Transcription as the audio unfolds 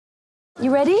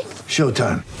You ready?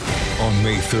 Showtime. On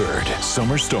May 3rd,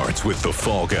 summer starts with The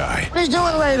Fall Guy. Let's do it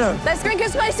later. Let's drink a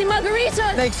spicy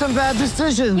margarita. Make some bad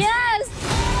decisions. Yes.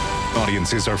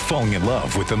 Audiences are falling in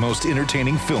love with the most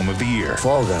entertaining film of the year.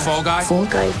 Fall Guy. Fall Guy? Fall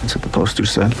Guy. That's what the poster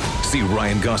said. See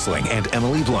Ryan Gosling and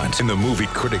Emily Blunt in the movie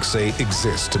critics say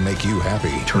exists to make you happy.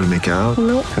 Trying to make it out?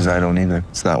 Nope. Because I don't either.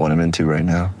 It's not what I'm into right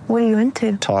now. What are you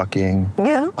into? Talking.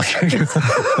 Yeah.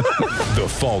 The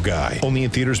Fall Guy. Only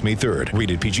in theaters May 3rd.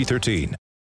 Rated PG-13.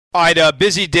 All right,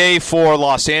 busy day for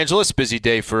Los Angeles. Busy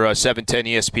day for 710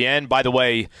 ESPN. By the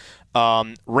way,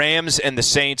 Rams and the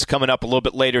Saints coming up a little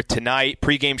bit later tonight.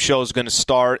 Pre-game show is going to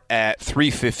start at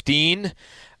 3:15.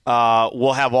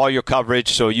 We'll have all your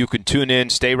coverage, so you can tune in,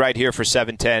 stay right here for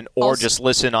 710, or just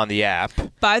listen on the app.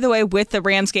 By the way, with the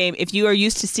Rams game, if you are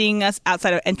used to seeing us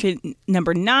outside of entry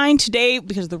number 9 today,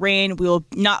 because of the rain, we will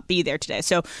not be there today.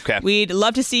 So We'd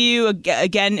love to see you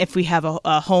again if we have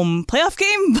a home playoff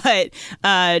game,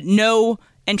 but no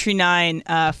entry 9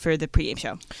 for the pregame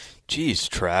show. Jeez,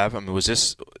 Trav. I mean,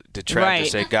 did Trav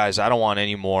just say, guys, I don't want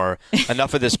any more,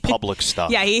 enough of this public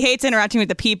stuff? Yeah, he hates interacting with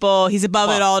the people. He's above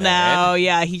it all now.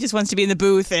 Yeah, he just wants to be in the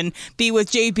booth and be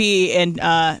with JB and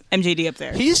MJD up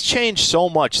there. He's changed so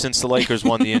much since the Lakers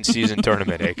won the in-season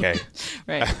tournament, AK.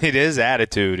 Right. I mean, his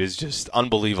attitude is just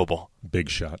unbelievable. Big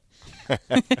shot.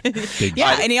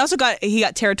 Yeah, and he also got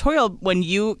territorial when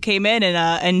you came in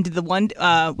and did the one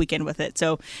weekend with it.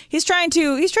 So he's trying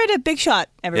to big shot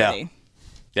everybody.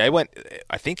 Yeah,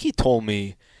 I think he told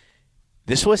me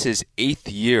this was his 8th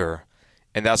year,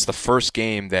 and that's the first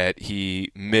game that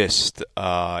he missed.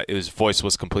 His voice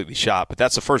was completely shot, but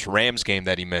that's the first Rams game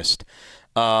that he missed.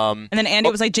 And then Andy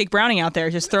was like Jake Browning out there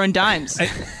just throwing dimes.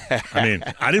 I mean,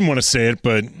 I didn't want to say it,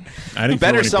 but I didn't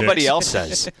better throw any somebody picks. else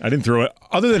says. I didn't throw it,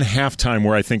 other than halftime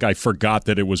where I think I forgot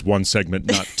that it was one segment,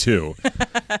 not two.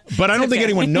 But I don't think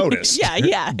anyone noticed.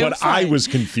 Yeah. But I was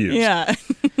confused. Yeah.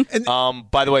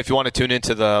 By the way, if you want to tune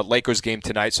into the Lakers game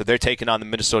tonight, so they're taking on the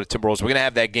Minnesota Timberwolves. We're going to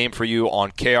have that game for you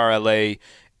on KRLA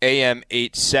AM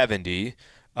 870.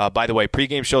 By the way,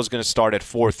 pregame show is going to start at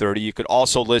 4:30. You could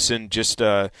also listen. Just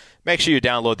make sure you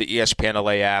download the ESPN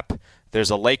LA app. There's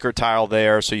a Laker tile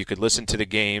there, so you could listen to the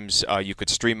games. You could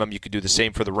stream them. You could do the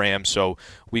same for the Rams. So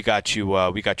we got you.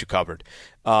 We got you covered.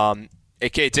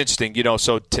 AK, it's interesting.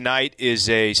 So tonight is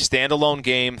a standalone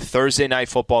game, Thursday night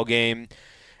football game.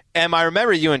 And I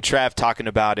remember you and Trav talking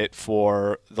about it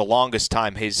for the longest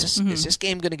time. Hey, is this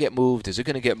game going to get moved? Is it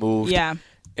going to get moved? Yeah.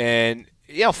 And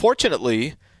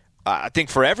fortunately, I think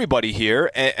for everybody here,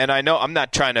 and I know I'm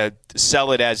not trying to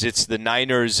sell it as it's the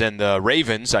Niners and the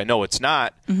Ravens. I know it's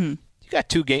not. Mm-hmm. You got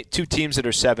two teams that are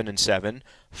 7-7,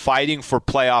 fighting for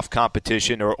playoff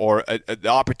competition or the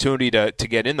opportunity to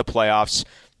get in the playoffs.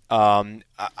 I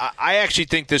actually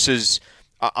think this is.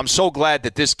 I'm so glad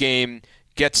that this game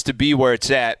gets to be where it's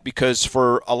at, because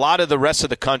for a lot of the rest of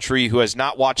the country who has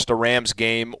not watched a Rams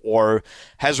game or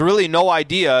has really no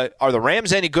idea, are the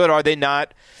Rams any good? Are they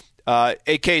not?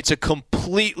 AK, it's a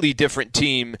completely different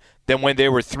team than when they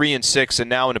were 3-6 and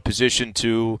now in a position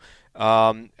to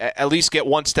at least get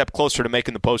one step closer to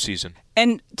making the postseason.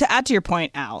 And to add to your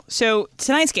point, Al, so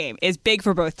tonight's game is big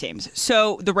for both teams.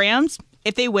 So the Rams,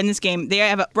 if they win this game, they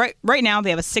have right now they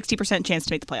have a 60% chance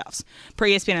to make the playoffs per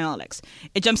ESPN Analytics.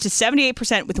 It jumps to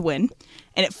 78% with a win,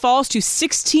 and it falls to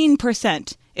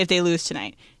 16% if they lose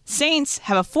tonight. Saints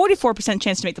have a 44%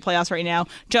 chance to make the playoffs right now,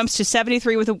 jumps to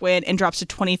 73 with a win, and drops to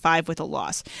 25 with a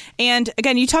loss. And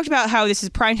again, you talked about how this is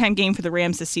a primetime game for the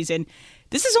Rams this season.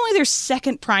 This is only their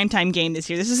second primetime game this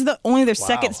year. This is only their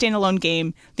second standalone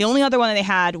game. The only other one that they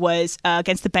had was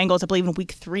against the Bengals, I believe, in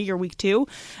week 3 or week 2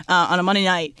 on a Monday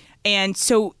night. And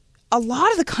so a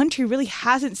lot of the country really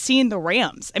hasn't seen the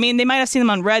Rams. I mean, they might have seen them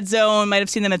on Red Zone, might have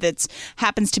seen them if it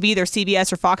happens to be their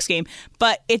CBS or Fox game,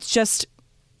 but it's just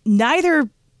not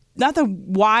the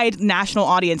wide national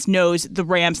audience knows the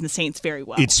Rams and the Saints very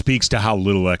well. It speaks to how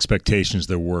little expectations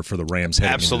there were for the Rams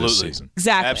heading into this season.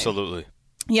 Exactly. Absolutely.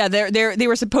 Yeah, they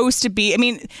were supposed to be. I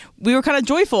mean, we were kind of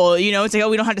joyful. It's like,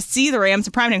 we don't have to see the Rams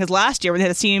in primetime, because last year when they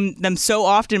had to see them so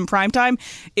often in primetime,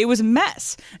 it was a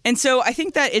mess. And so I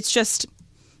think that it's just,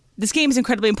 this game is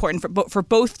incredibly important for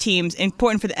both teams,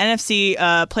 important for the NFC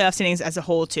playoff standings as a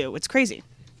whole too. It's crazy.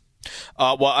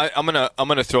 Well, I'm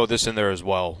gonna throw this in there as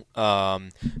well.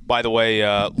 By the way,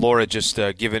 Laura just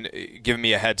giving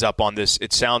me a heads up on this.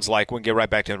 It sounds like, we can get right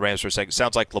back to the Rams for a second. It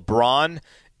sounds like LeBron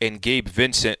and Gabe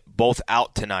Vincent both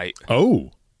out tonight.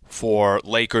 Oh, for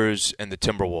Lakers and the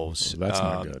Timberwolves. That's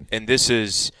not good. And this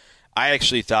is, I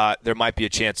actually thought there might be a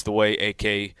chance, the way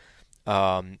AK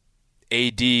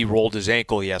AD rolled his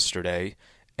ankle yesterday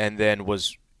and then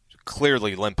was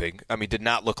clearly limping. I mean, did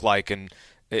not look like, and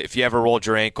if you ever rolled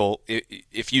your ankle,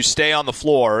 if you stay on the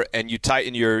floor and you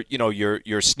tighten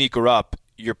your sneaker up,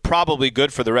 you're probably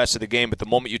good for the rest of the game, but the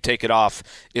moment you take it off,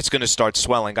 it's going to start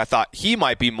swelling. I thought he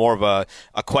might be more of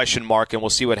a question mark, and we'll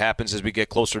see what happens as we get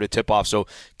closer to tip-off. So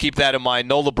keep that in mind.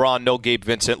 No LeBron, no Gabe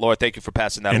Vincent. Laura, thank you for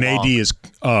passing that along. And AD is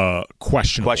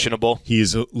questionable. Questionable? He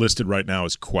is listed right now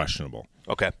as questionable.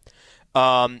 Okay.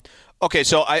 Okay,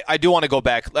 so I do want to go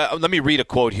back. Let me read a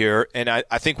quote here, and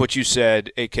I think what you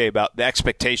said, AK, about the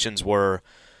expectations were,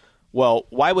 well,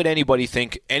 why would anybody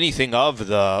think anything of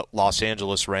the Los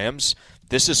Angeles Rams?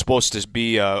 This is supposed to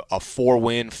be a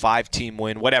 4-win, 5-team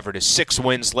win, whatever it is, 6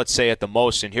 wins, let's say at the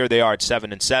most, and here they are at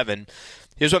 7-7.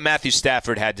 Here's what Matthew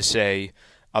Stafford had to say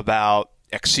about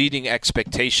exceeding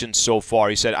expectations so far.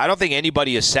 He said, I don't think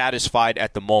anybody is satisfied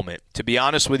at the moment. To be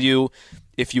honest with you,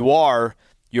 if you are,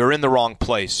 you're in the wrong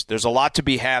place. There's a lot to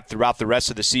be had throughout the rest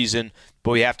of the season,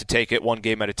 but we have to take it one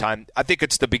game at a time. I think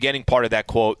it's the beginning part of that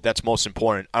quote that's most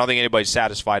important. I don't think anybody's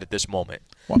satisfied at this moment.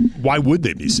 Why would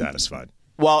they be satisfied?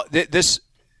 Well,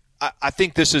 I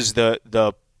think this is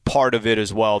the part of it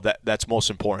as well that's most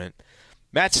important.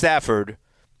 Matthew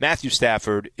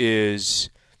Stafford he's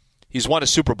won a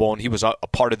Super Bowl, and he was a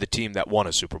part of the team that won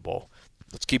a Super Bowl.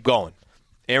 Let's keep going.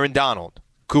 Aaron Donald,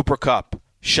 Cooper Kupp,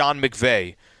 Sean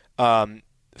McVay,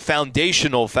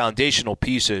 foundational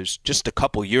pieces just a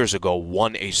couple years ago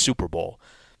won a Super Bowl.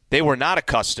 They were not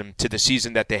accustomed to the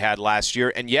season that they had last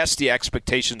year, and yes, the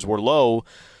expectations were low,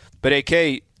 but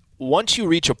AK, once you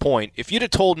reach a point, if you'd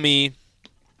have told me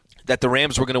that the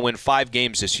Rams were going to win 5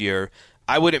 games this year,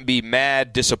 I wouldn't be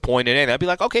mad, disappointed, and I'd be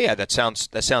like, okay, yeah, that sounds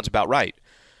about right.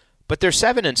 But they're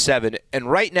 7-7,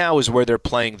 and right now is where they're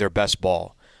playing their best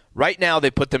ball. Right now, they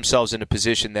put themselves in a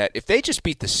position that if they just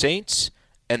beat the Saints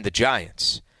and the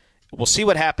Giants, we'll see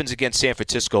what happens against San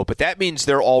Francisco, but that means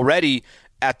they're already,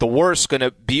 at the worst, going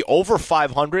to be over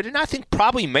 500, and I think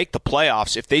probably make the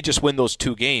playoffs if they just win those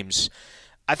 2 games.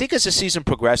 I think as the season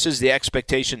progresses, the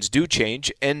expectations do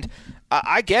change, and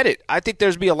I get it. I think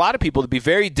there's be a lot of people to be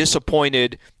very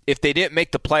disappointed if they didn't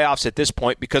make the playoffs at this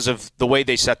point because of the way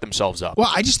they set themselves up.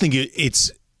 Well, I just think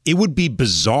it would be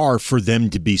bizarre for them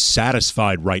to be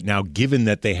satisfied right now, given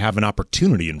that they have an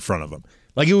opportunity in front of them.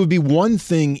 Like, it would be one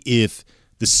thing if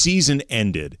the season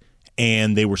ended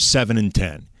and they were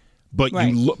 7-10, but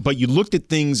right. you looked at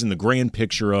things in the grand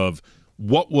picture of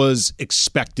what was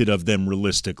expected of them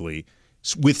realistically.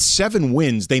 With 7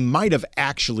 wins, they might have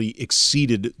actually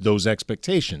exceeded those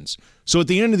expectations. So at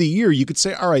the end of the year, you could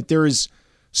say, all right, there is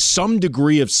some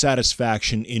degree of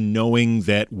satisfaction in knowing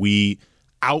that we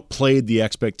outplayed the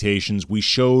expectations. We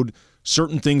showed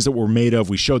certain things that we're made of.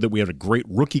 We showed that we had a great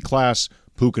rookie class,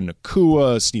 Puka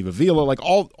Nacua, Steve Avila, like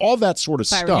all that sort of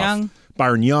stuff.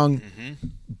 Byron Young. Mm-hmm.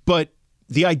 But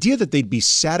the idea that they'd be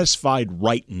satisfied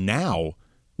right now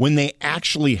when they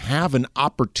actually have an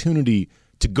opportunity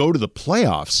to go to the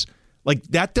playoffs, like,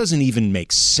 that doesn't even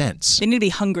make sense. They need to be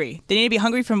hungry. They need to be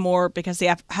hungry for more because they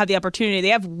have the opportunity. They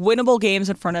have winnable games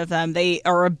in front of them. They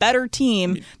are a better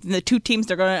team than the 2 teams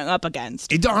they're going up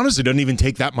against. It honestly doesn't even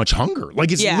take that much hunger.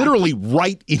 Like, it's literally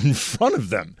right in front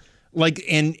of them. Like,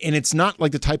 and it's not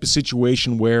like the type of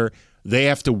situation where they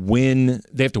have to win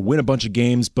a bunch of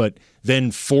games, but then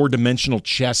 4-dimensional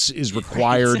chess is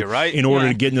required in order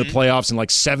to get into the playoffs, and like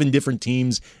 7 different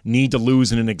teams need to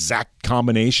lose in an exact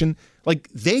combination. Like,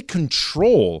 they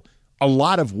control a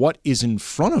lot of what is in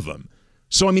front of them.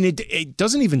 So, I mean, it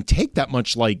doesn't even take that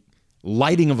much, like,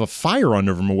 lighting of a fire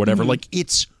under them or whatever. Like,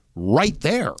 it's right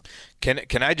there.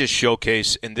 Can I just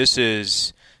showcase, and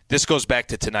this goes back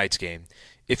to tonight's game.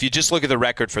 If you just look at the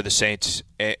record for the Saints,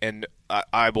 and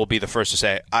I will be the first to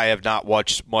say, I have not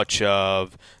watched much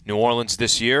of New Orleans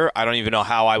this year. I don't even know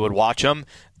how I would watch them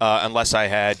unless I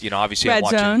had, obviously I'm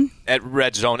watching at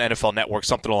Red Zone, NFL Network,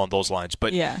 something along those lines.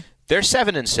 But they're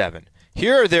 7-7.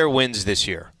 Here are their wins this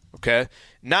year, okay?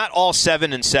 Not all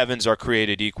 7-7s are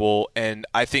created equal, and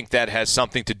I think that has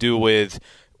something to do with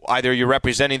either you're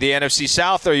representing the NFC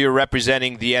South or you're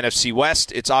representing the NFC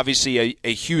West. It's obviously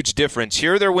a huge difference.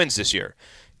 Here are their wins this year.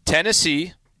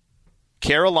 Tennessee,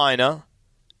 Carolina,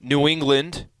 New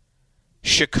England,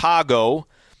 Chicago,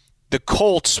 the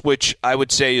Colts, which I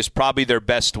would say is probably their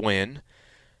best win,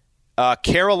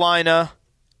 Carolina,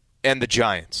 and the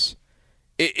Giants.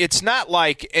 It's not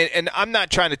like, and I'm not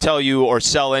trying to tell you or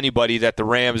sell anybody that the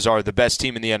Rams are the best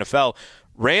team in the NFL.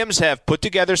 Rams have put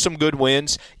together some good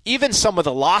wins. Even some of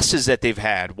the losses that they've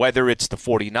had, whether it's the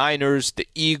 49ers, the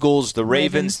Eagles, the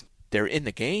Ravens, they're in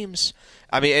the games.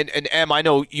 I mean, and Em, I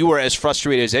know you were as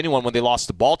frustrated as anyone when they lost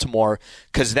to Baltimore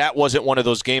because that wasn't one of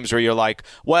those games where you're like,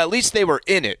 well, at least they were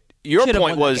in it. Your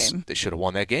point was they should have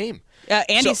won that game.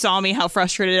 Andy saw me how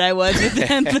frustrated I was with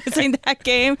them losing that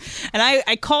game, and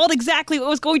I called exactly what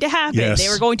was going to happen. Yes. They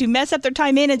were going to mess up their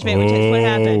time management, which is what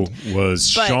happened. Was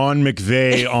Sean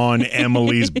McVay on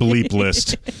Emily's bleep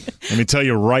list? Let me tell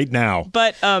you right now.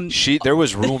 But there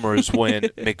was rumors when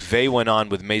McVay went on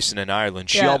with Mason in Ireland.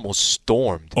 She almost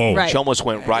stormed. Oh, right. She almost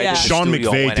went right to the Sean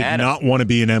studio. McVay did not want to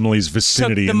be in Emily's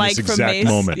vicinity in this exact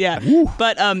moment. Yeah.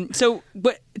 But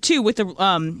too with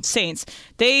the Saints,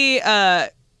 they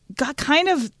got kind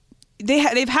of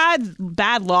they've had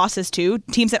bad losses too,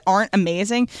 teams that aren't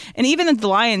amazing, and even at the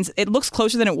Lions, it looks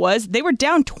closer than it was. They were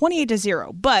down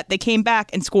 28-0, but they came back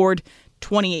and scored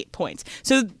 28 points.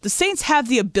 So the Saints have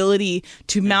the ability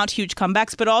to mount huge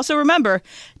comebacks, but also remember,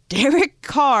 Derek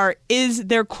Carr is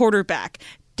their quarterback.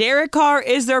 Derek Carr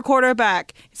is their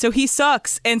quarterback, so he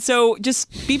sucks. And so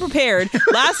just be prepared.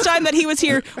 Last time that he was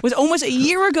here was almost a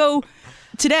year ago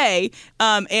today,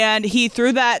 and he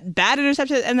threw that bad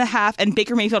interception in the half, and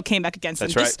Baker Mayfield came back against him.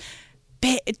 That's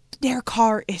right. Derek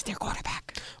Carr is their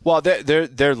quarterback. Well,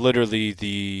 they're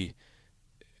literally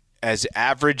as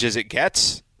average as it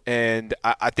gets, and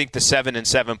I think the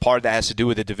 7-7 part of that has to do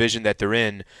with the division that they're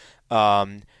in.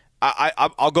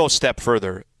 I'll go a step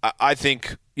further. I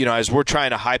think, as we're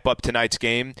trying to hype up tonight's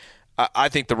game, I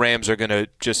think the Rams are going to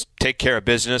just take care of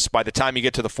business. By the time you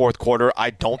get to the fourth quarter,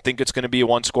 I don't think it's going to be a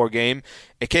one-score game.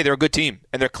 Okay, they're a good team,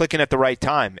 and they're clicking at the right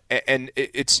time. And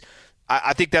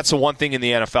I think that's the one thing in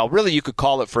the NFL. Really, you could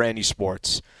call it for any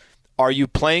sports. Are you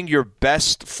playing your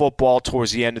best football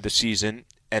towards the end of the season?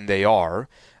 And they are.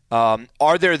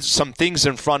 Are there some things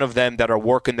in front of them that are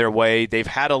working their way? They've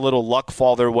had a little luck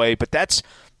fall their way, but that's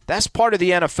part of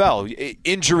the NFL.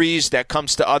 Injuries that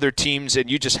comes to other teams,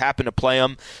 and you just happen to play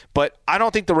them. But I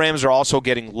don't think the Rams are also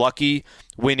getting lucky,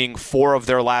 winning 4 of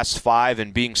their last 5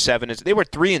 and being 7. They were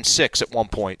 3-6 at one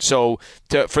point. So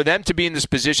for them to be in this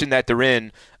position that they're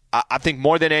in, I think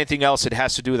more than anything else, it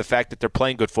has to do with the fact that they're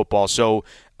playing good football. So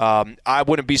I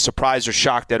wouldn't be surprised or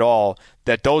shocked at all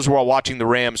that those who are watching the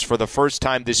Rams for the first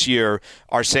time this year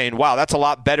are saying, wow, that's a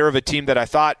lot better of a team than I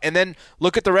thought. And then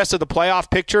look at the rest of the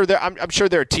playoff picture. I'm sure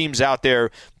there are teams out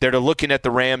there that are looking at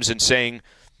the Rams and saying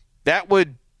that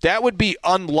would be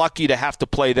unlucky to have to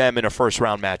play them in a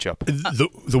first-round matchup.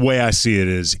 The way I see it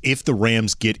is, if the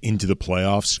Rams get into the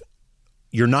playoffs,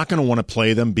 you're not going to want to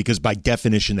play them because by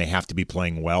definition they have to be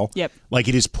playing well. Yep. Like,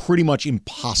 it is pretty much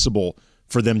impossible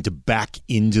for them to back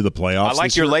into the playoffs. I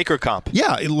like your Laker comp.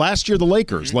 Yeah, last year the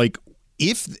Lakers.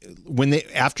 Mm-hmm. Like,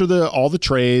 after all the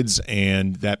trades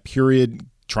and that period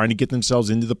trying to get themselves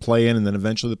into the play-in and then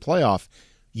eventually the playoff,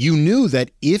 you knew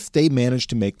that if they managed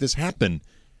to make this happen,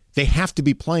 they have to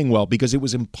be playing well because it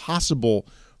was impossible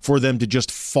for them to just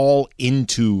fall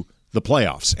into the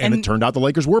playoffs, and it turned out the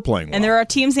Lakers were playing well. And there are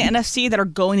teams in the NFC that are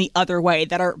going the other way,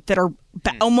 that are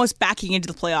almost backing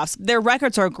into the playoffs. Their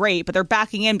records are great, but they're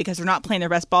backing in because they're not playing their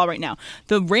best ball right now.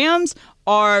 The Rams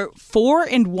are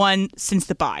 4-1 since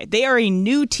the bye. They are a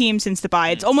new team since the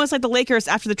bye. It's almost like the Lakers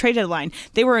after the trade deadline.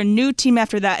 They were a new team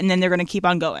after that, and then they're going to keep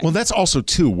on going. Well, that's also,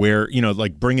 too, where,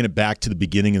 like bringing it back to the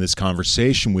beginning of this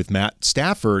conversation with Matt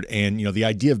Stafford and, the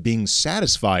idea of being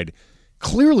satisfied.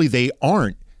 Clearly they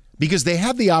aren't. Because they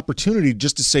had the opportunity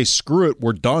just to say, screw it,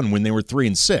 we're done when they were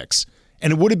 3-6.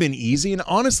 And it would have been easy. And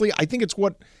honestly, I think it's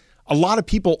what a lot of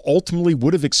people ultimately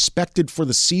would have expected for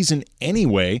the season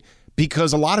anyway,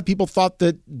 because a lot of people thought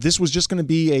that this was just going to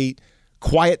be a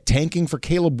quiet tanking for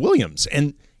Caleb Williams.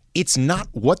 And it's not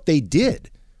what they did.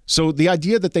 So the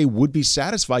idea that they would be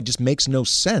satisfied just makes no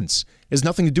sense. It has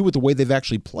nothing to do with the way they've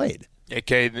actually played.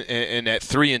 Okay, and at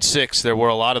 3-6, there were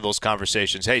a lot of those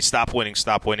conversations. Hey, stop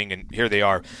winning, and here they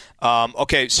are.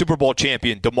 Okay, Super Bowl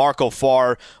champion DeMarco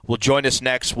Farr will join us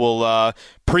next. We'll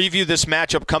preview this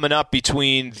matchup coming up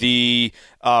between the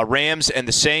Rams and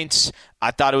the Saints.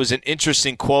 I thought it was an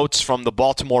interesting quotes from the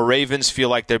Baltimore Ravens. Feel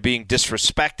like they're being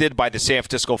disrespected by the San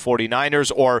Francisco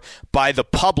 49ers or by the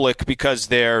public because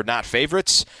they're not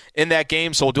favorites in that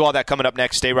game. So we'll do all that coming up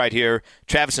next. Stay right here.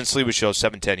 Travis and Sliwa Show,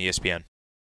 710 ESPN.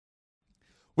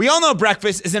 We all know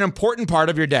breakfast is an important part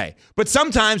of your day, but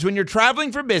sometimes when you're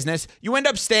traveling for business, you end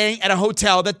up staying at a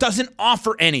hotel that doesn't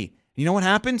offer any. You know what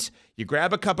happens? You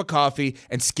grab a cup of coffee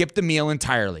and skip the meal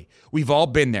entirely. We've all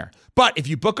been there. But if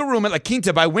you book a room at La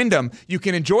Quinta by Wyndham, you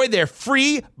can enjoy their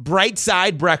free Bright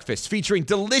Side breakfast featuring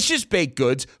delicious baked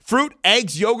goods, fruit,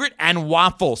 eggs, yogurt, and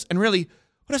waffles. And really,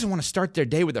 who doesn't want to start their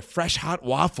day with a fresh, hot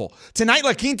waffle? Tonight,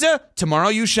 La Quinta, tomorrow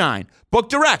you shine. Book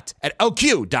direct at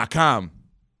LQ.com.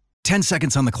 10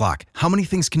 seconds on the clock. How many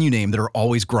things can you name that are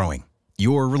always growing?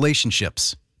 Your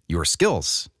relationships, your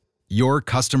skills, your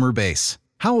customer base.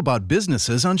 How about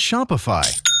businesses on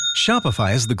Shopify?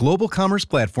 Shopify is the global commerce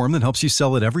platform that helps you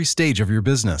sell at every stage of your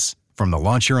business. From the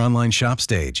launch your online shop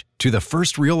stage to the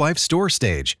first real life store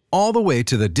stage, all the way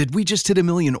to the did we just hit a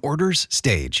million orders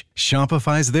stage,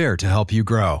 Shopify's there to help you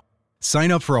grow.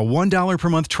 Sign up for a $1 per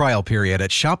month trial period at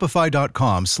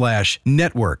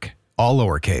shopify.com/network, all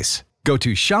lowercase. Go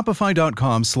to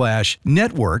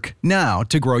shopify.com/network now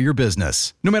to grow your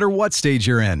business, no matter what stage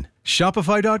you're in.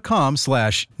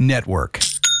 Shopify.com/network.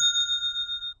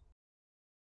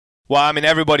 Well, I mean,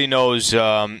 everybody knows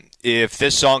if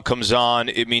this song comes on,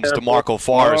 it means DeMarco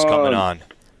Farr is coming on.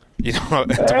 You know,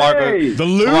 DeMarco, The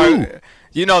Lou. DeMarco,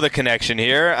 you know the connection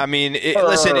here. I mean,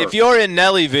 listen, if you're in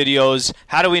Nelly videos,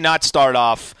 how do we not start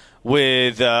off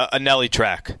with a Nelly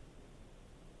track?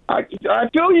 I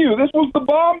feel you. This was the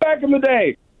bomb back in the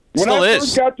day. When Still I is.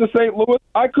 first got to St. Louis,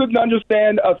 I couldn't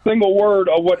understand a single word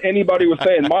of what anybody was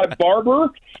saying. My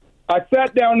barber, I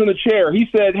sat down in the chair. He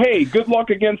said, "Hey, good luck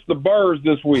against the Birds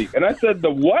this week." And I said, "The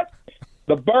what?"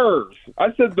 "The Birds."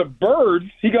 I said, "The Birds?"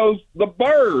 He goes, "The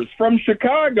Birds from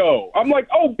Chicago." I'm like,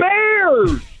 "Oh,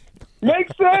 Bears!"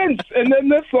 Makes sense. And then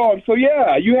this song. So,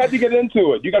 yeah, you had to get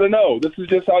into it. You got to know. This is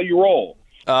just how you roll.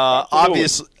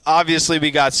 Obviously, we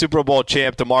got Super Bowl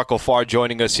champ DeMarco Farr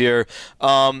joining us here.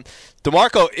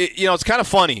 DeMarco, it's kind of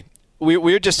funny. We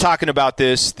were just talking about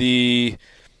this.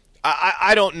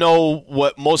 I don't know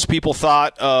what most people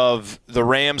thought of the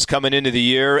Rams coming into the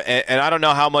year, and I don't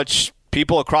know how much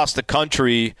people across the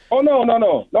country. Oh, no.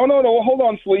 Hold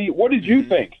on, Slee. What did you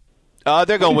think?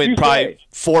 They're going to win you probably say?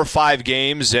 4 or 5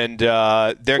 games, and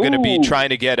they're going to be trying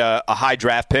to get a high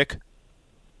draft pick.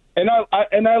 And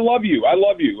I love you. I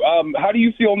love you. How do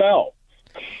you feel now?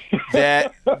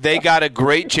 That they got a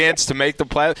great chance to make the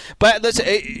play. But listen,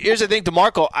 here's the thing,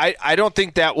 DeMarco. I don't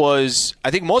think that was –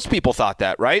 I think most people thought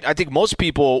that, right? I think most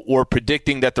people were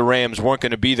predicting that the Rams weren't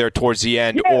going to be there towards the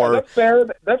end. Yeah, that's fair.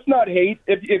 That's not hate.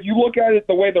 If you look at it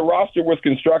the way the roster was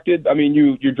constructed, I mean,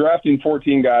 you're drafting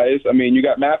 14 guys. I mean, you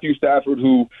got Matthew Stafford,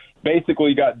 who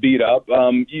basically got beat up.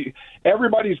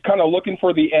 Everybody's kind of looking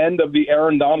for the end of the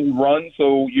Aaron Donald run,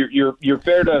 so you're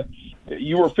fair to –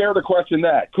 you were fair to question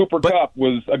that. Cooper Kupp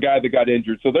was a guy that got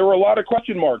injured. So there were a lot of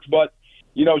question marks. But,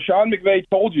 Sean McVay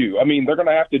told you, I mean, they're going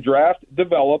to have to draft,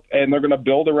 develop, and they're going to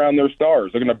build around their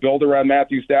stars. They're going to build around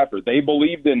Matthew Stafford. They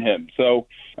believed in him. So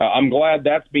I'm glad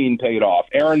that's being paid off.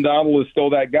 Aaron Donald is still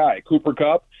that guy. Cooper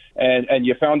Kupp, and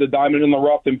you found a diamond in the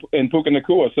rough in Puka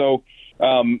Nacua. So,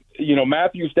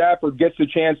 Matthew Stafford gets a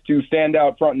chance to stand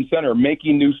out front and center,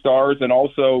 making new stars and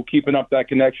also keeping up that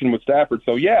connection with Stafford.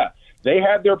 So, yeah. They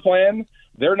had their plan.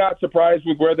 They're not surprised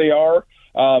with where they are.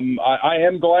 I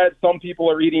am glad some people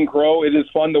are eating crow. It is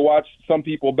fun to watch some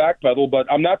people backpedal, but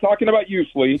I'm not talking about you,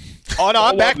 Slee. Oh no,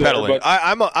 I'm backpedaling.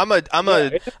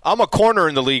 I'm a corner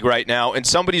in the league right now, and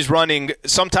somebody's running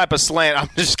some type of slant. I'm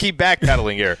just keep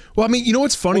backpedaling here. Well, I mean, you know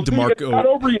what's funny, DeMarco? It's not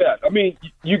over yet. I mean,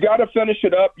 you got to finish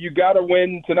it up. You got to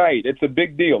win tonight. It's a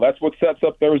big deal. That's what sets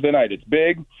up Thursday night. It's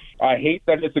big. I hate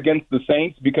that it's against the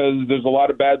Saints because there's a lot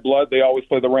of bad blood. They always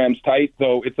play the Rams tight,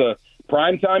 so it's a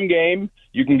primetime game.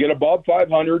 You can get above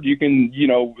 500. You can,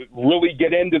 really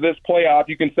get into this playoff.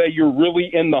 You can say you're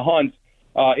really in the hunt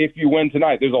if you win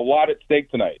tonight. There's a lot at stake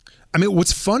tonight. I mean,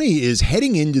 what's funny is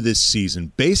heading into this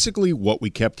season, basically what we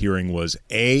kept hearing was,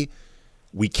 we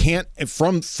can't,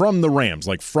 from the Rams,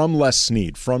 like from Les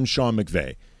Snead, from Sean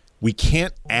McVay, we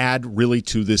can't add really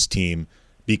to this team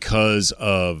because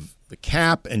of the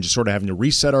cap and just sort of having to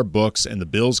reset our books and the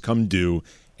bills come due,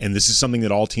 and this is something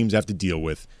that all teams have to deal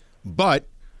with. But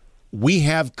we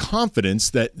have confidence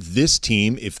that this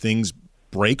team, if things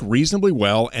break reasonably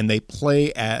well and they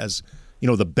play as,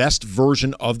 the best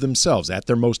version of themselves at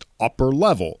their most upper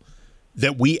level,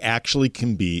 that we actually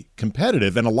can be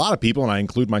competitive. And a lot of people, and I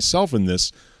include myself in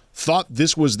this, thought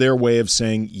this was their way of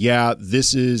saying, yeah,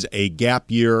 this is a gap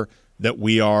year, that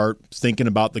we are thinking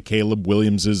about the Caleb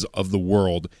Williamses of the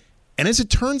world. And as it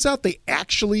turns out, they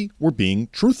actually were being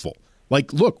truthful.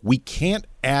 Like, look, we can't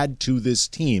add to this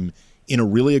team in a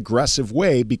really aggressive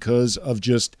way because of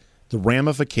just the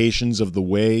ramifications of the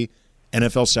way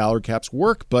NFL salary caps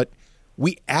work, but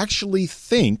we actually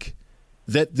think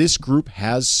that this group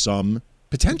has some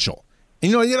potential.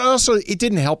 And, it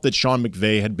didn't help that Sean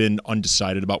McVay had been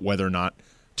undecided about whether or not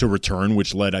to return,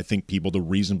 which led, I think, people to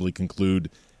reasonably conclude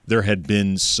there had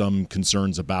been some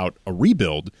concerns about a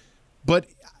rebuild. But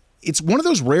it's one of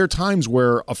those rare times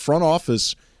where a front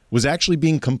office was actually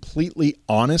being completely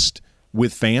honest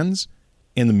with fans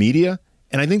and the media,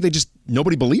 and I think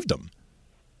nobody believed them.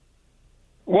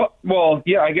 Well,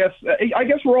 yeah. I guess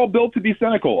we're all built to be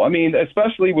cynical. I mean,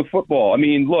 especially with football. I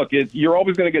mean, look, you're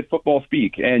always going to get football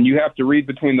speak, and you have to read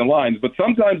between the lines. But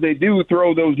sometimes they do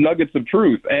throw those nuggets of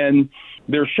truth, and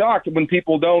they're shocked when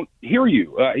people don't hear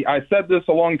you. I said this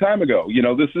a long time ago.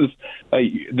 This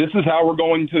is how we're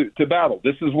going to battle.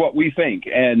 This is what we think,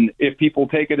 and if people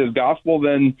take it as gospel,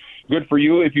 then good for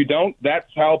you. If you don't, that's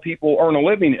how people earn a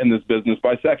living in this business,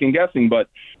 by second guessing. But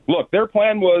look, their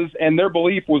plan was, and their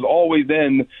belief was always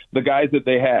in the guys that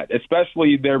they had,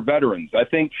 especially their veterans. I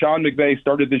think Sean McVay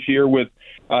started this year with,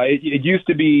 it used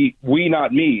to be we,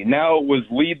 not me. Now it was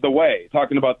lead the way,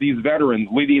 talking about these veterans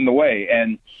leading the way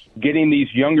and getting these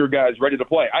younger guys ready to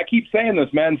play. I keep saying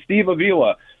this, man. Steve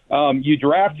Avila, you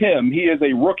draft him. He is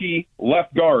a rookie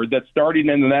left guard that's starting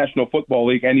in the National Football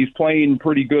League, and he's playing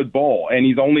pretty good ball, and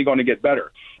he's only going to get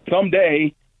better.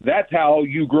 Someday, that's how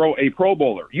you grow a Pro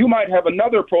Bowler. You might have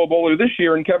another Pro Bowler this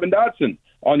year in Kevin Dotson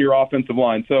on your offensive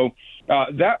line. So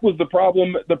that was the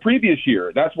problem the previous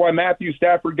year. That's why Matthew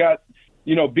Stafford got,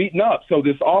 beaten up. So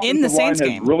this offensive line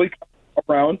has really come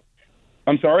around.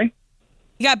 I'm sorry?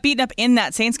 He got beaten up in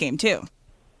that Saints game, too.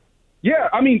 Yeah,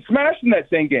 I mean, smashed in that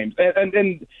same game.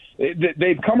 And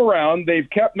they've come around. They've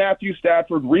kept Matthew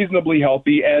Stafford reasonably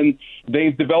healthy, and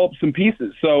they've developed some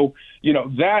pieces. So,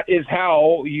 that is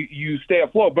how you stay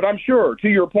afloat. But I'm sure, to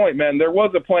your point, man, there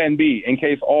was a plan B in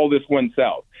case all this went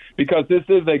south, because this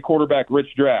is a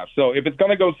quarterback-rich draft. So if it's going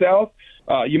to go south,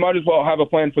 you might as well have a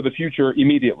plan for the future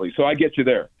immediately. So I get you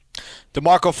there.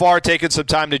 DeMarco Farr taking some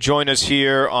time to join us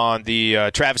here on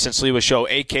the Travis and Sliwa Show.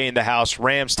 AK in the house.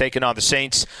 Rams taking on the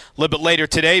Saints a little bit later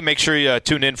today. Make sure you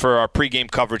tune in for our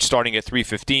pregame coverage starting at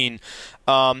 3:15.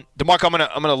 DeMarco,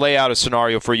 I'm gonna lay out a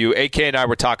scenario for you. AK and I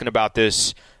were talking about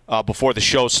this before the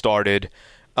show started.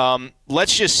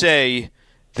 Let's just say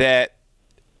that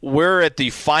we're at the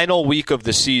final week of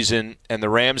the season, and the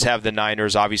Rams have the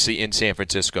Niners obviously in San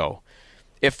Francisco.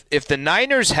 If the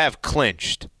Niners have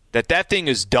clinched, that thing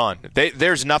is done.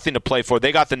 There's nothing to play for.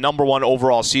 They got the number 1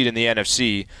 overall seed in the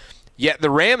NFC, yet the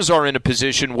Rams are in a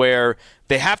position where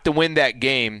they have to win that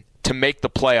game to make the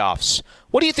playoffs.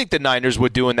 What do you think the Niners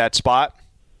would do in that spot?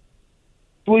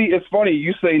 It's funny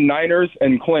you say Niners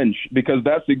and clinch, because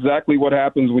that's exactly what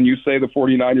happens when you say the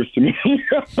 49ers to me.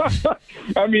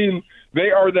 I mean,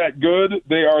 they are that good.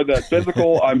 They are that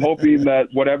physical. I'm hoping that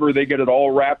whatever, they get it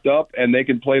all wrapped up and they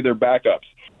can play their backups.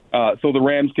 So the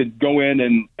Rams could go in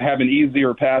and have an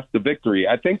easier path to victory.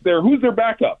 I think who's their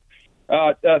backup?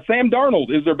 Sam Darnold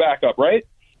is their backup, right?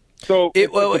 So,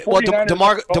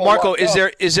 DeMarco,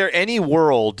 is there any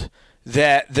world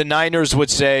that the Niners would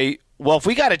say, well, if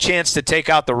we got a chance to take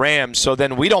out the Rams, so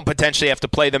then we don't potentially have to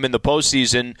play them in the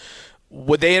postseason,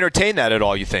 would they entertain that at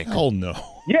all, you think? Hell no.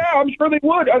 Yeah, I'm sure they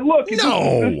would. Look, this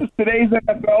is today's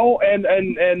NFL,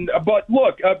 but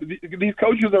look, these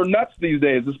coaches are nuts these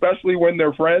days, especially when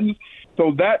they're friends.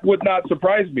 So that would not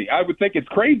surprise me. I would think it's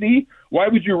crazy. Why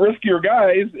would you risk your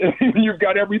guys if you've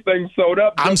got everything sewed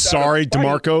up? I'm sorry,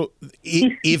 DeMarco.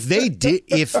 If they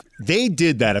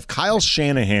did that, if Kyle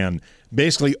Shanahan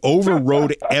basically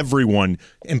overrode everyone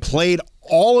and played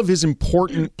all of his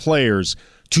important players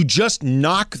to just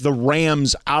knock the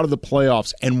Rams out of the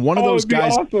playoffs, and one of those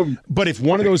guys, awesome. But if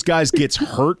one of those guys gets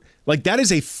hurt, like, that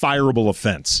is a fireable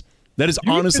offense. That is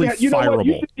honestly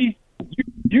fireable.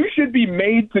 You should be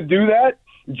made to do that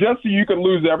just so you can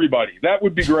lose everybody. That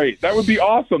would be great. That would be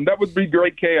awesome. That would be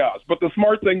great chaos. But the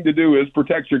smart thing to do is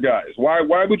protect your guys. Why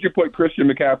would you put Christian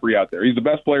McCaffrey out there? He's the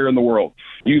best player in the world.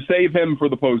 You save him for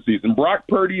the postseason. Brock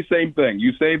Purdy, same thing.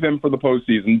 You save him for the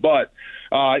postseason. But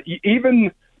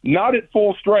even not at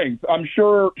full strength, I'm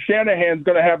sure Shanahan's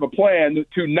going to have a plan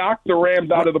to knock the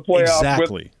Rams out of the playoffs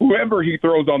with whoever he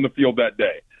throws on the field that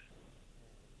day.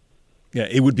 Yeah,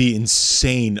 it would be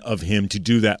insane of him to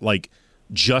do that, like,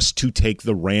 just to take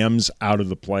the Rams out of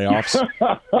the playoffs.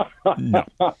 No.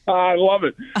 I love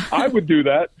it. I would do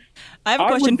that. I have a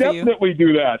question for you. I would definitely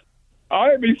do that.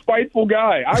 I am a spiteful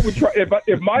guy. I would try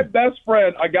if my best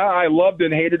friend, a guy I loved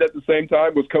and hated at the same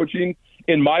time, was coaching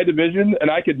in my division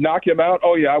and I could knock him out.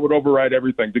 Oh yeah, I would override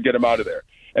everything to get him out of there.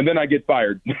 And then I get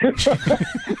fired.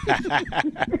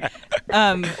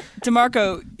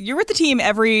 DeMarco, you're with the team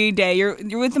every day.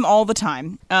 You're with them all the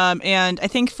time. And I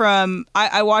think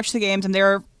I watch the games, and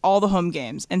they're all the home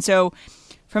games. And so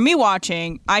from me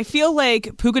watching, I feel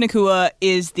like Puka Nacua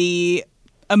is the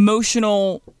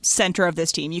emotional center of this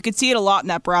team. You could see it a lot in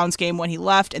that Browns game when he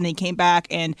left and then came back,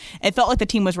 and it felt like the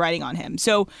team was riding on him.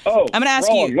 So I'm going to ask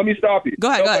you. Let me stop you.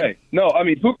 Go ahead. No, I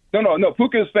mean,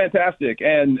 Puka is fantastic,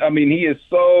 and I mean, he is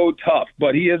so tough,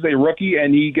 but he is a rookie,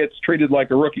 and he gets treated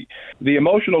like a rookie. The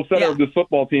emotional center of this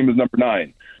football team is number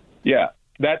 9. Yeah.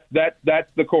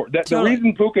 That's the core. The Totally.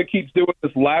 reason Puka keeps doing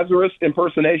this Lazarus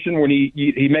impersonation when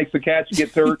he makes the catch,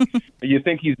 gets hurt, you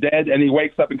think he's dead, and he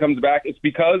wakes up and comes back. It's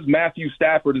because Matthew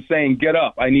Stafford is saying, "Get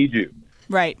up, I need you."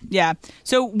 Right. Yeah.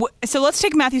 So let's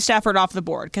take Matthew Stafford off the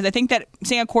board because I think that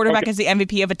saying a quarterback is the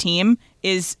MVP of a team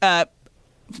is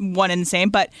one and the same.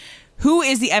 But who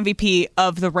is the MVP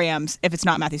of the Rams if it's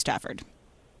not Matthew Stafford?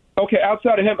 Okay,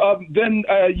 outside of him, then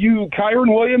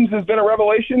Kyron Williams has been a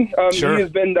revelation. Sure. He has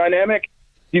been dynamic.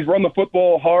 He's run the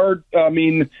football hard. I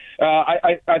mean,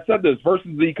 I said this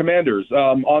versus the Commanders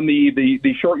on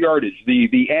the short yardage,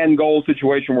 the end goal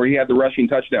situation where he had the rushing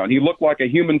touchdown. He looked like a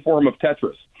human form of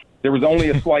Tetris. There was only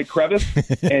a slight crevice,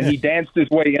 and he danced his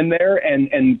way in there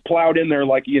and plowed in there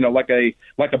like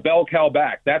a bell cow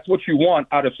back. That's what you want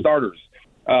out of starters.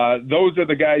 Those are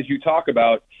the guys you talk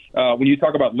about when you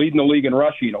talk about leading the league in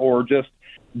rushing or just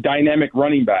dynamic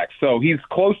running backs. So he's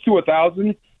close to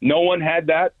 1,000. No one had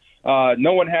that.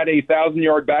 No one had a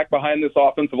 1,000-yard back behind this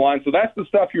offensive line. So that's the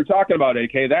stuff you're talking about,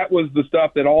 AK. That was the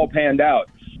stuff that all panned out.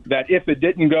 That if it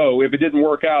didn't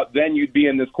work out, then you'd be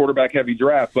in this quarterback-heavy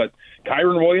draft. But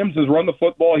Kyron Williams has run the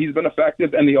football. He's been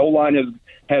effective, and the O-line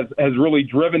has really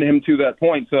driven him to that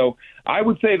point. So I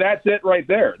would say that's it right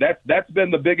there. That's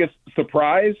been the biggest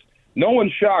surprise. No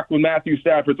one's shocked when Matthew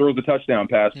Stafford throws a touchdown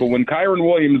pass, but when Kyron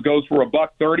Williams goes for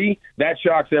 $130, that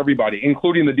shocks everybody,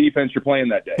 including the defense you're playing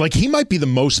that day. Like, he might be the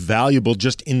most valuable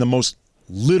just in the most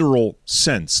literal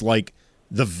sense. Like,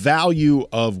 the value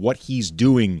of what he's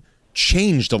doing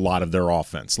changed a lot of their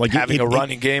offense. Like having a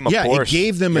running game, of course. It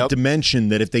gave them a dimension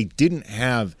that if they didn't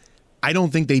have, I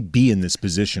don't think they'd be in this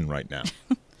position right now.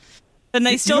 And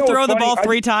they still throw the ball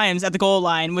 3 times at the goal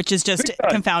line, which is just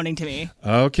confounding to me.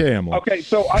 Okay, Emily. Okay,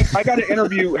 so I got to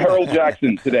interview Harold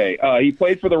Jackson today. He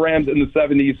played for the Rams in the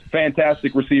 70s,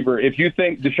 fantastic receiver. If you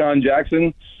think Deshaun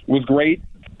Jackson was great,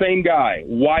 same guy,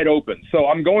 wide open. So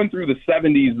I'm going through the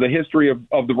 70s, the history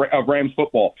of Rams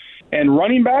football. And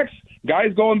running backs,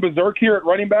 guys going berserk here at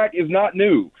running back is not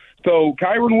new. So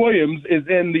Kyron Williams is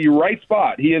in the right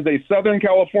spot. He is a Southern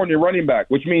California running back,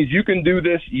 which means you can do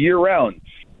this year-round.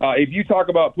 If you talk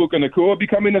about Puka Nacua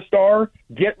becoming a star,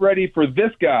 get ready for this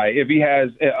guy if he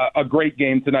has a great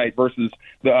game tonight versus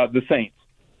the Saints.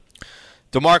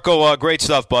 DeMarco, great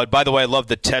stuff, bud. By the way, I love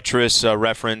the Tetris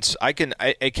reference.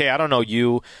 AK, I don't know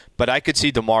you, but I could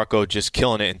see DeMarco just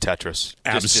killing it in Tetris.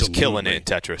 Just killing it in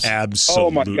Tetris. Absolutely.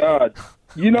 Oh, my God.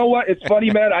 You know what? It's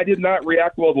funny, man. I did not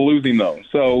react well to losing, though.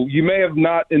 So you may have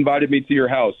not invited me to your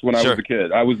house when I was a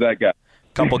kid. I was that guy.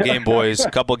 Couple Game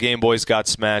Boys got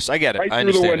smashed. I get it. Right I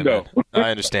understand it, man.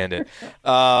 I understand it.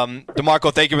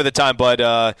 DeMarco, thank you for the time, bud.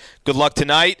 Good luck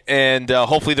tonight, and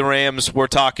hopefully the Rams. We're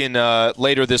talking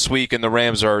later this week, and the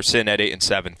Rams are sitting at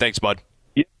 8-7. Thanks, bud.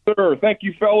 Yes, sir. Thank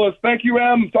you, fellas. Thank you,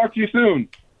 Em. Talk to you soon.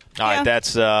 All right,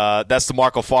 that's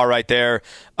DeMarco Farr right there.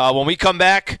 When we come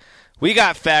back, we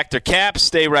got Factor Cap.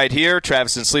 Stay right here.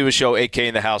 Travis and Sliwa Show, AK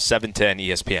in the house, 710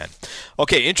 ESPN.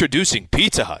 Okay, introducing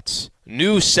Pizza Hut's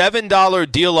new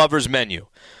 $7 Deal Lovers menu.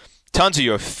 Tons of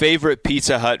your favorite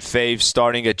Pizza Hut faves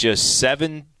starting at just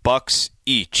 $7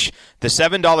 each. The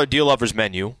 $7 Deal Lovers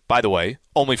menu, by the way,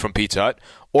 only from Pizza Hut.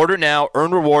 Order now.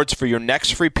 Earn rewards for your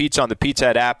next free pizza on the Pizza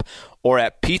Hut app or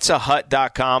at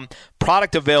pizzahut.com.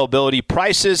 Product availability,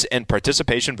 prices, and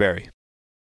participation vary.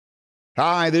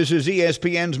 Hi, this is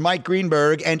ESPN's Mike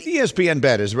Greenberg, and ESPN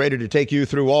Bet is ready to take you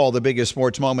through all the biggest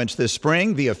sports moments this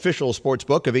spring. The official sports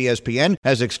book of ESPN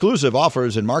has exclusive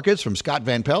offers and markets from Scott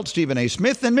Van Pelt, Stephen A.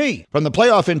 Smith, and me. From the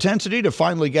playoff intensity to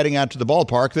finally getting out to the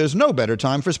ballpark, there's no better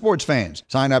time for sports fans.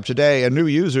 Sign up today, and new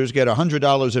users get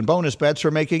 $100 in bonus bets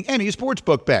for making any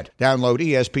sportsbook bet. Download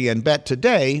ESPN Bet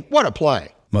today. What a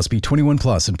play. Must be 21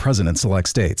 plus and present in select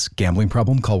states. Gambling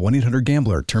problem? Call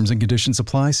 1-800-GAMBLER. Terms and conditions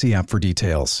apply. See app for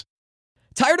details.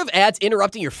 Tired of ads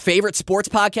interrupting your favorite sports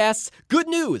podcasts? Good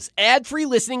news! Ad-free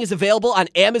listening is available on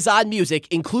Amazon Music,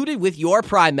 included with your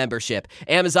Prime membership.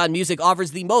 Amazon Music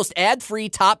offers the most ad-free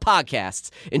top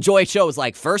podcasts. Enjoy shows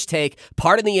like First Take,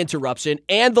 Pardon the Interruption,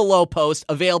 and The Low Post,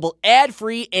 available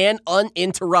ad-free and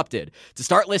uninterrupted. To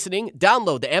start listening,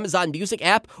 download the Amazon Music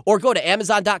app or go to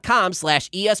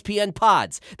amazon.com/ESPN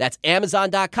Pods. That's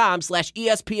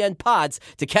amazon.com/ESPN Pods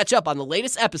to catch up on the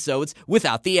latest episodes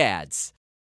without the ads.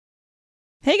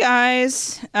 Hey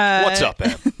guys. What's up,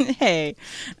 Em? Hey.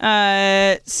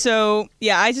 So,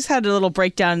 yeah, I just had a little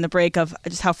breakdown in the break of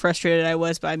just how frustrated I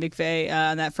was by McVay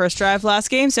on that first drive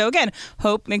last game. So, again,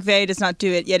 hope McVay does not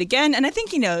do it yet again. And I think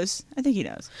he knows.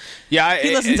 Yeah,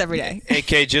 he listens every day.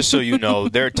 AK, just so you know,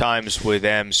 there are times with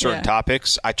certain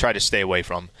topics I try to stay away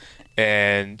from.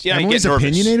 And yeah, Emily's you get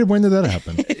nervous. opinionated. When did that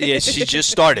happen? Yeah, she just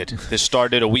started. This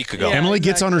started a week ago. Yeah, Emily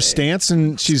gets on her stance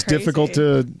and she's crazy. difficult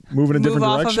to move in a different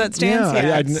off direction. of that stance?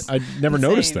 Yeah, Yeah, I never insane.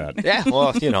 noticed that. Yeah,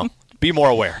 well, be more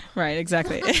aware. Right,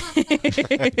 exactly.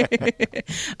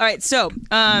 All right, so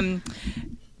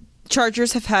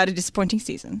Chargers have had a disappointing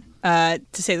season, to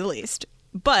say the least.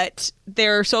 But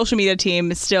their social media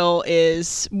team still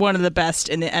is one of the best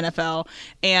in the NFL.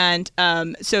 And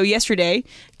so yesterday,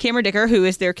 Cameron Dicker, who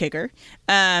is their kicker,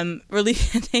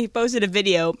 they posted a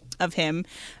video of him,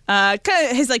 kind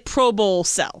of his Pro Bowl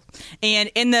cell. And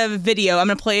in the video, I'm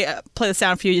going to play the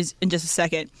sound for you in just a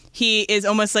second. He is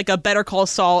almost like a Better Call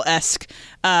Saul-esque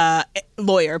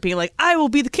lawyer, being like, "I will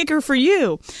be the kicker for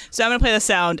you." So I'm going to play the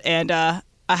sound, and I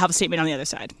have a statement on the other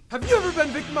side. Have you ever been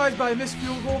victimized by a missed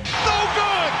field goal? No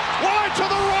good! Wide to the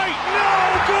right! No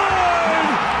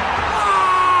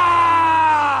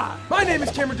good! My name is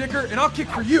Cameron Dicker, and I'll kick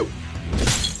for you.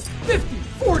 50,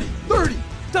 40, 30,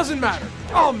 doesn't matter.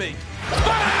 I'll make it.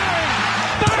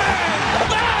 Bang! Bang!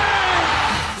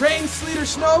 Bang! Rain, sleet, or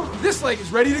snow, this leg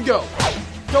is ready to go.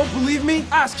 Don't believe me?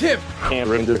 Ask him.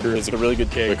 Cameron Dicker is a really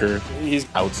good kicker. He's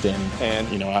outstanding,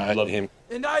 and, I love him.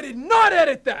 And I did not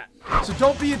edit that. So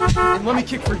don't be a and let me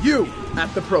kick for you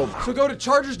at the Pro Bowl. So go to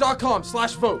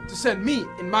chargers.com/vote to send me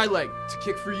and my leg to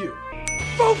kick for you.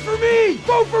 Vote for me!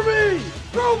 Vote for me!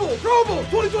 Pro Bowl!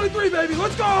 2023, baby!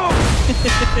 Let's go!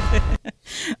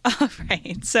 All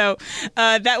right. So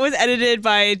that was edited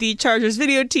by the Chargers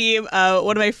video team.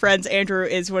 One of my friends, Andrew,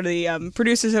 is one of the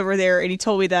producers over there, and he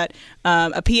told me that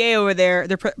a PA over there,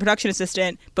 their production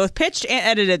assistant, both pitched and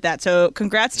edited that. So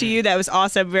congrats to you. That was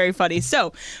awesome. Very funny.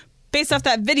 So based off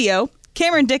that video,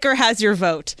 Cameron Dicker has your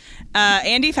vote.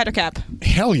 Andy, fact or cap?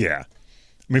 Hell yeah.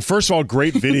 I mean, first of all,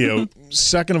 great video.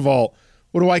 Second of all,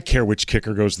 what do I care which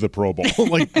kicker goes to the Pro Bowl?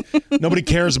 Nobody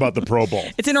cares about the Pro Bowl.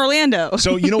 It's in Orlando.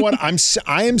 So you know what?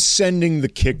 I am sending the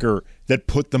kicker that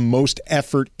put the most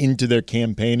effort into their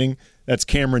campaigning. That's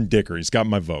Cameron Dicker. He's got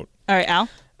my vote. All right, Al?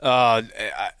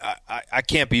 I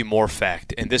can't be more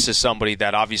fact. And this is somebody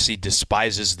that obviously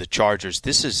despises the Chargers.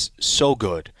 This is so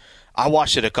good. I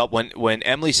watched it a couple when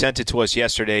Emily sent it to us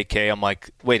yesterday, Kay. I'm like,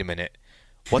 wait a minute.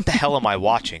 What the hell am I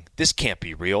watching? This can't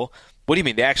be real. What do you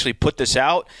mean? They actually put this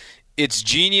out? It's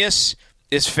genius.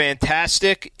 It's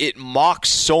fantastic. It mocks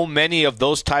so many of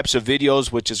those types of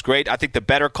videos, which is great. I think the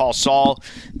Better Call Saul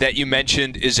that you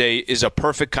mentioned is a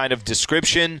perfect kind of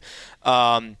description.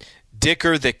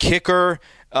 Dicker the kicker.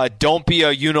 Don't be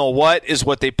a you-know-what is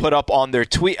what they put up on their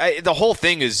tweet. The whole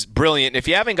thing is brilliant. If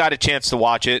you haven't got a chance to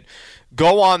watch it,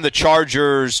 go on the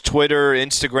Chargers, Twitter,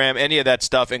 Instagram, any of that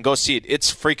stuff, and go see it.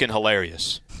 It's freaking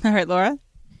hilarious. All right, Laura?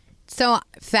 So,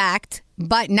 fact,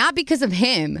 but not because of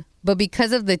him, but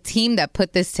because of the team that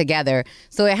put this together.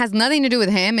 So it has nothing to do with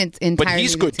him. It's entirely. But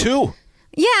he's good too.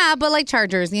 Yeah, but like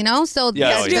Chargers, So he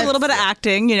has to do a little bit of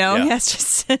acting, He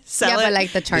has to sell it. But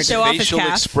like the Chargers, show off his facial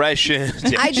calf. expressions.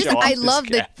 I love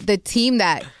the team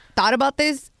that thought about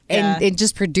this and it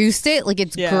just produced it. Like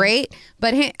it's great.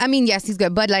 But yes, he's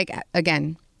good. But like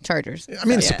again, Chargers. I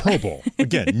mean, it's a Pro Bowl.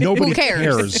 Again, nobody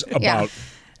cares about.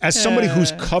 As somebody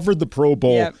who's covered the Pro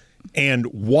Bowl and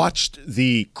watched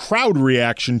the crowd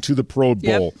reaction to the Pro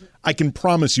Bowl, I can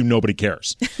promise you nobody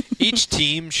cares. Each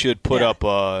team should put up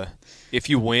if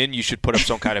you win, you should put up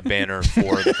some kind of banner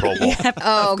for the Pro Bowl.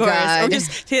 Oh, of course. God. Or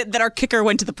just that our kicker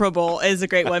went to the Pro Bowl is a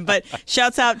great one. But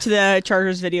shouts out to the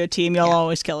Chargers video team. Y'all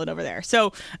always kill it over there.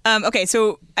 So,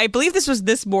 so I believe this was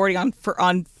this morning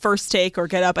on First Take or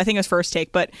Get Up. I think it was First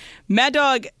Take. But Mad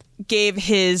Dog gave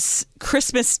his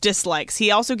Christmas dislikes.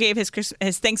 He also gave his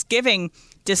Thanksgiving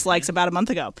dislikes about a month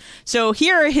ago. So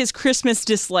here are his Christmas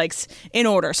dislikes in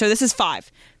order. So this is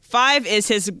 5. 5 is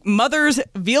his mother's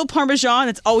veal parmesan.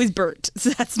 It's always burnt. So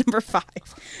that's number 5.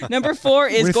 Number 4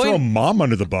 is We're throw mom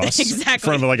under the bus Exactly. in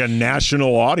front of like a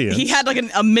national audience. He had like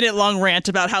a minute-long rant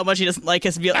about how much he doesn't like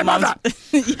his veal.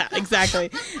 Yeah, exactly.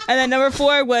 And then number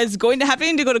 4 was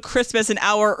having to go to Christmas an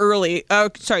hour early.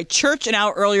 Church an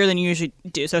hour earlier than you usually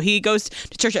do. So he goes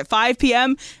to church at 5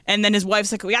 p.m. and then his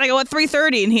wife's like, "We gotta go at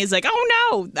 3:30," and he's like, "Oh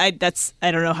no!" I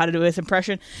don't know how to do his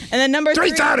impression. And then number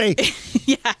 3:30.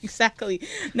 Yeah, exactly.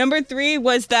 Number 3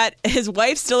 was that his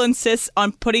wife still insists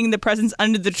on putting the presents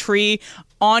under the tree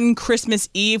on Christmas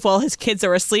Eve while his kids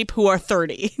are asleep who are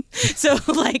 30. So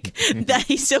that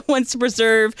he still wants to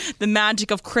preserve the magic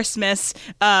of Christmas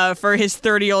for his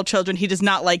 30-year-old children. He does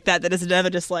not like that. That is another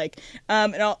dislike.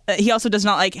 He also does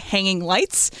not like hanging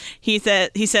lights. He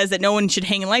says that no one should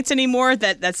hang lights anymore,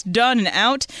 that's done and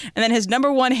out. And then his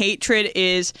number 1 hatred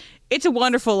is It's a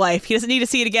Wonderful Life. He doesn't need to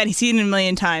see it again. He's seen it a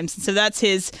million times. So that's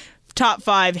his top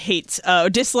 5 hates or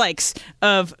dislikes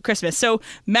of Christmas. So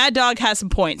Mad Dog has some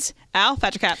points. Al,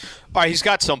 Patrick Cap. All right, he's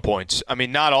got some points. I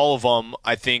mean, not all of them,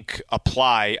 I think,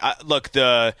 apply. Look,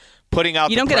 the putting out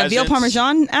You the don't get a veal presents-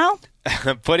 parmesan, Al?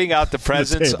 putting out the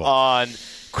presents table. on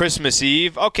Christmas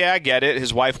Eve, okay, I get it.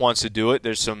 His wife wants to do it.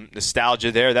 There's some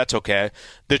nostalgia there. That's okay.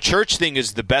 The church thing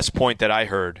is the best point that I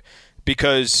heard,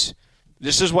 because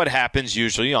this is what happens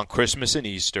usually on Christmas and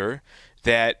Easter,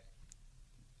 that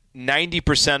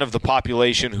 90% of the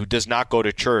population who does not go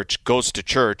to church goes to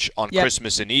church on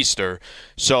Christmas and Easter.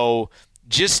 So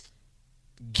just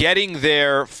getting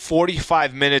there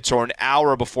 45 minutes or an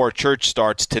hour before church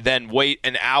starts to then wait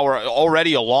an hour,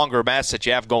 already a longer mass that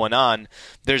you have going on.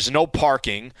 There's no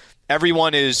parking.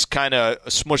 Everyone is kind of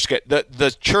smushed.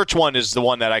 The church one is the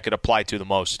one that I could apply to the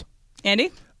most.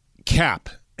 Andy? Cap.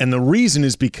 And the reason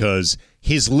is because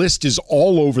his list is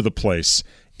all over the place.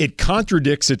 It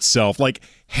contradicts itself. Like,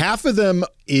 half of them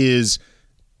is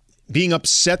being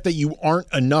upset that you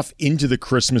aren't enough into the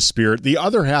Christmas spirit. The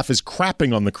other half is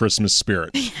crapping on the Christmas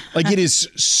spirit. Like, it is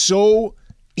so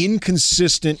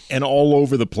inconsistent and all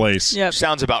over the place. Yep.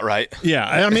 Sounds about right. Yeah,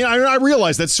 I mean, I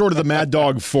realize that's sort of the Mad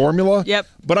Dog formula. Yep.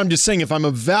 But I'm just saying, if I'm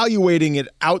evaluating it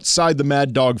outside the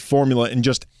Mad Dog formula and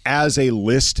just as a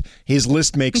list, his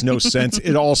list makes no sense.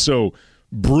 It also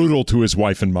brutal to his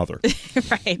wife and mother.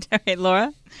 Right. All right,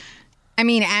 Laura? I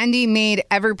mean, Andy made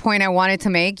every point I wanted to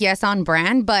make. Yes, on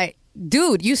brand. But,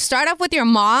 dude, you start off with your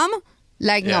mom?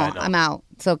 Like, Yeah, no, I'm out.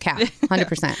 So, Cap,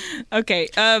 100%. Okay.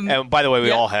 And by the way,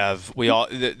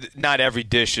 not every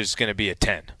dish is going to be a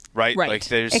 10, right? Right. Like,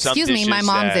 there's Excuse some me, my dishes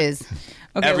mom's that- is.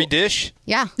 Okay, Every dish?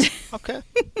 Yeah. Okay.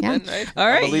 Yeah. All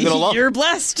right. leave it alone. You're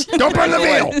blessed. Don't burn the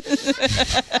veal.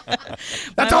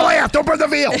 That's all I have. Don't burn the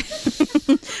veal.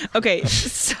 Okay,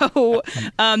 so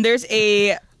there's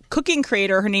a cooking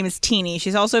creator. Her name is Teeny.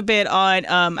 She's also been on,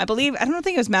 I don't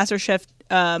think it was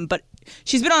MasterChef, but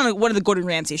she's been on one of the Gordon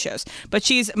Ramsay shows. But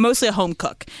she's mostly a home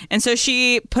cook. And so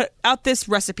she put out this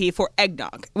recipe for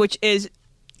eggnog, which is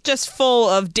just full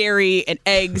of dairy and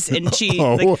eggs and cheese.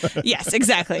 Oh. Yes,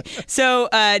 exactly. So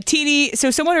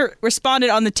someone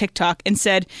responded on the TikTok and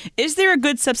said, "Is there a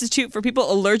good substitute for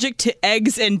people allergic to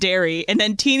eggs and dairy?" And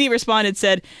then Teeny responded,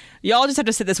 said, "Y'all just have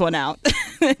to sit this one out."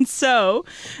 And so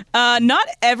not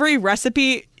every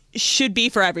recipe should be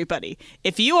for everybody.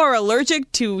 If you are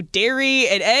allergic to dairy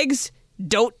and eggs,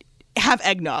 don't have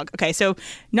eggnog. Okay, so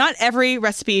not every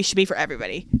recipe should be for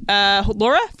everybody.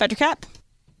 Laura, Fedra Cap?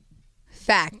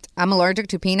 Fact. I'm allergic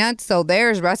to peanuts, so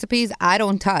there's recipes I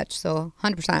don't touch. So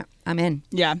 100%, I'm in.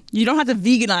 Yeah, you don't have to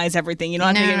veganize everything. You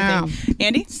don't have to make everything.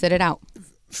 Andy? Sit it out.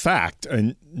 Fact.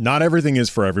 And not everything is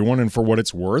for everyone. And for what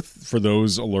it's worth, for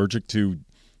those allergic to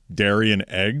dairy and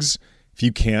eggs, if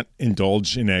you can't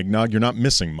indulge in eggnog, you're not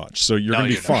missing much. So you're going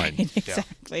to be fine. Right,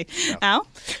 exactly. Yeah. Al?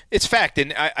 It's fact.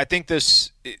 And I think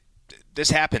this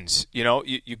happens. You know,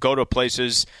 you go to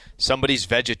places, somebody's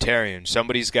vegetarian,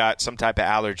 somebody's got some type of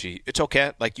allergy. It's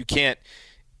okay. Like, you can't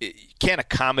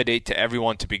accommodate to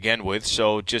everyone to begin with.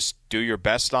 So just do your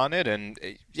best on it. And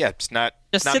it's not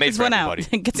just not sit made this for one everybody.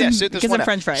 out. Sit this one out.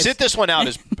 French fries. Sit this one out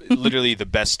is literally the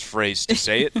best phrase to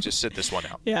say it. Just sit this one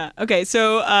out. Yeah. Okay.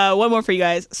 So one more for you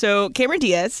guys. So Cameron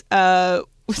Diaz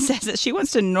says that she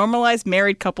wants to normalize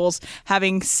married couples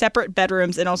having separate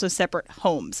bedrooms and also separate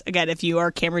homes. Again, if you are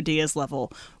Cameron Diaz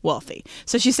level wealthy.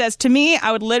 So she says, to me,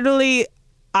 I would literally,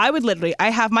 I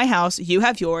have my house, you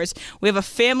have yours, we have a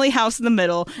family house in the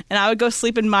middle, and I would go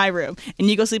sleep in my room, and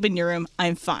you go sleep in your room,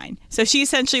 I'm fine. So she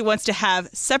essentially wants to have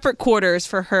separate quarters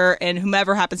for her and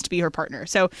whomever happens to be her partner.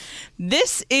 So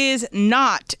this is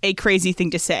not a crazy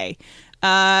thing to say.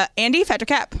 Andy, Fedra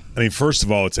Cap. I mean, first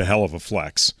of all, it's a hell of a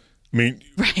flex. I mean,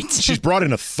 right. She's brought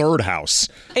in a third house.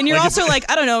 And you're also like,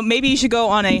 I don't know, maybe you should go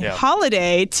on a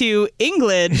holiday to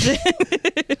England.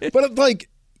 But like,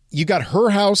 you got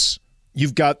her house,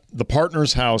 you've got the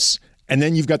partner's house, and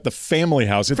then you've got the family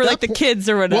house. For like the kids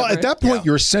or whatever. Well, at that point,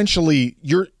 you're essentially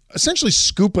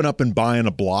scooping up and buying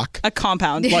a block. A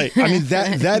compound. Like, I mean,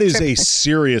 that is a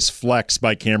serious flex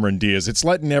by Cameron Diaz. It's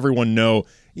letting everyone know,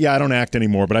 I don't act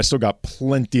anymore, but I still got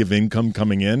plenty of income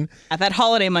coming in. I've had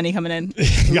holiday money coming in.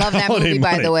 Love that movie,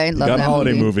 by the way. Love that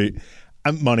holiday movie.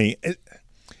 Money.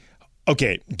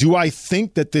 Okay, do I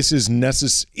think that this is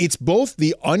necessary? It's both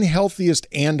the unhealthiest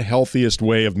and healthiest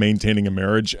way of maintaining a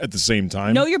marriage at the same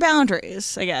time. Know your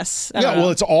boundaries, I guess. I don't know. Well,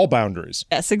 it's all boundaries.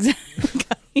 Yes,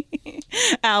 exactly.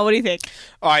 Al, what do you think?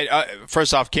 All right.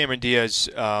 First off, Cameron Diaz,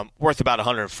 worth about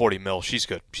 $140 million. She's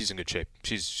good. She's in good shape.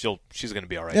 She's going to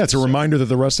be all right. Yeah, it's a reminder that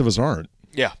the rest of us aren't.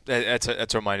 Yeah, that's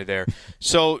a reminder there.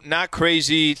 So, not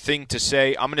crazy thing to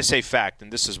say. I'm going to say fact,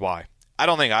 and this is why. I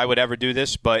don't think I would ever do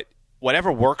this, but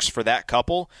whatever works for that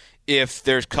couple. If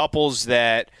there's couples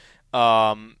that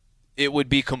it would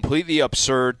be completely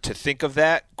absurd to think of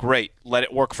that. Great. Let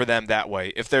it work for them that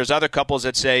way. If there's other couples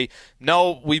that say,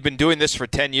 no, we've been doing this for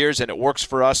 10 years and it works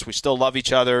for us, we still love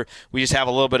each other, we just have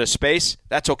a little bit of space,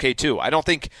 that's okay too. I don't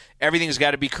think everything's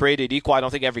got to be created equal. I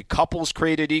don't think every couple's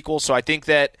created equal. So I think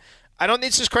that, I don't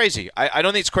think this is crazy. I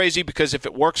don't think it's crazy because if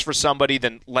it works for somebody,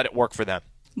 then let it work for them.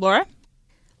 Laura?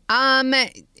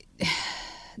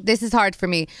 This is hard for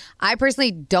me. I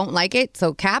personally don't like it.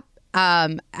 So Cap,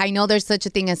 I know there's such a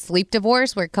thing as sleep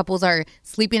divorce where couples are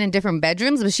sleeping in different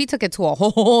bedrooms, but she took it to a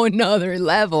whole nother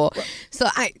level. So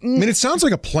I mean, it sounds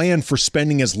like a plan for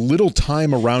spending as little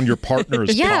time around your partner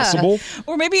as possible.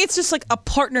 Or maybe it's just like a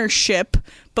partnership,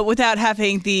 but without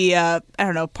having the,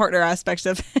 partner aspects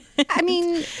of I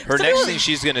mean, her next thing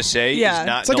she's going to say is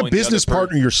not it's like a business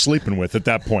partner you're sleeping with at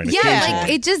that point. Yeah,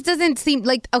 like it just doesn't seem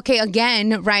like, okay,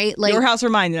 again, right? Like your house or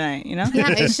mine tonight, you know?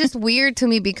 Yeah, it's just weird to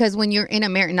me because when you're in a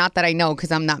marriage, not that I know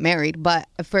because I'm not married, but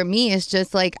for me, it's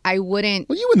just like I wouldn't.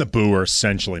 Well, you and the boo are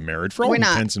essentially married for all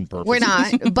intents and purposes. We're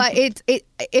not, but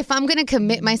if I'm going to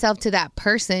commit myself to that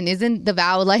person, isn't the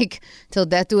vow like till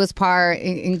death do us part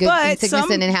in good in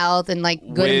sickness and in health and like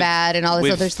good and bad and all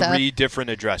this other stuff? With 3 different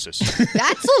addresses.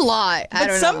 That's a lot. I don't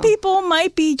know. Some people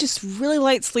might be just really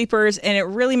light sleepers, and it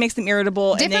really makes them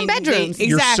irritable. Different bedrooms.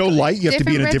 You're so light, you have to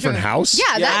be in a different house?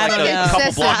 Yeah, that's like a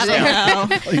couple blocks down.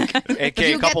 You a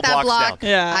couple get that blocks block,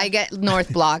 down. I get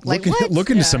North Block. Like, look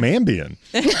into some Ambien.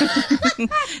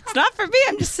 It's not for me.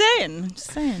 I'm just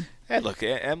saying. Hey, look,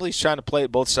 Emily's trying to play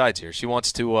both sides here. She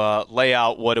wants to lay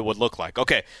out what it would look like.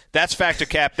 Okay, that's Factor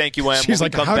Cap. Thank you, Em. She's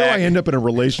like, how do I end up in a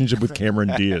relationship with Cameron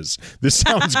Diaz? This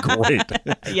sounds great.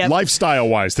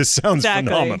 Lifestyle-wise, this sounds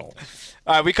phenomenal.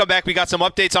 All right, we come back. We got some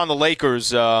updates on the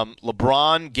Lakers.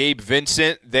 LeBron, Gabe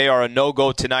Vincent, they are a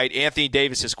no-go tonight. Anthony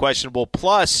Davis is questionable.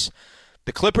 Plus,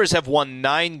 the Clippers have won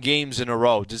 9 games in a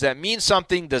row. Does that mean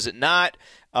something? Does it not?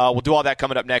 We'll do all that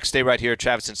coming up next. Stay right here.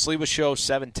 Travis and Sliwa Show,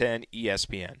 710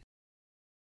 ESPN.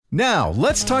 Now,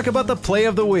 let's talk about the play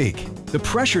of the week. The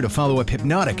pressure to follow up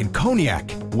Hypnotic and Cognac,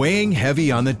 weighing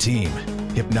heavy on the team.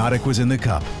 Hypnotic was in the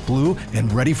cup, blue,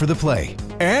 and ready for the play.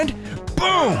 And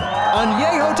boom!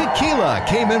 Añejo Tequila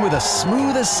came in with a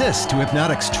smooth assist to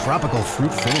Hypnotic's tropical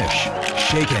fruit finish.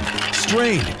 Shaken,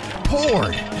 strained,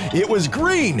 poured. It was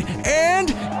green and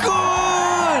good!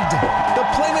 The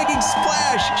playmaking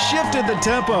splash shifted the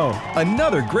tempo.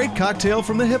 Another great cocktail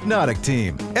from the Hypnotic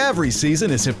team. Every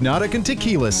season is Hypnotic and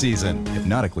Tequila season.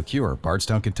 Hypnotic Liqueur,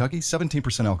 Bardstown, Kentucky,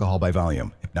 17% alcohol by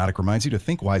volume. Hypnotic reminds you to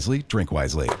think wisely, drink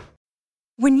wisely.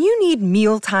 When you need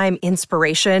mealtime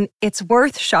inspiration, it's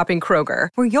worth shopping Kroger,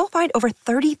 where you'll find over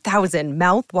 30,000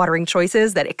 mouth-watering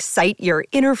choices that excite your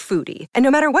inner foodie. And no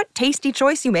matter what tasty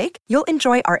choice you make, you'll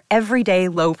enjoy our everyday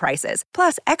low prices,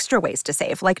 plus extra ways to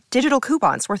save, like digital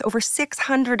coupons worth over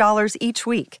 $600 each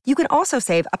week. You can also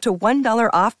save up to $1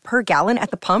 off per gallon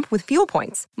at the pump with fuel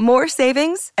points. More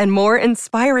savings and more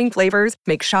inspiring flavors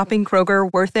make shopping Kroger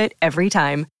worth it every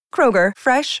time. Kroger,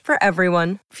 fresh for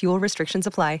everyone. Fuel restrictions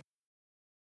apply.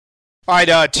 All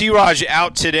right, T-Raj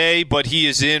out today, but he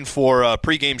is in for a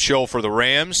pregame show for the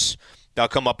Rams. That'll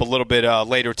come up a little bit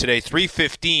later today.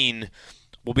 3:15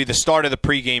 will be the start of the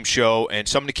pregame show, and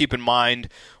something to keep in mind,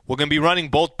 we're going to be running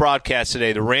both broadcasts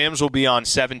today. The Rams will be on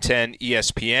 710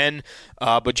 ESPN,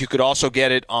 but you could also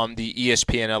get it on the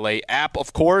ESPN LA app,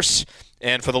 of course.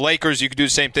 And for the Lakers, you could do the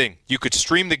same thing. You could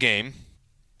stream the game,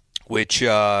 which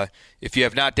if you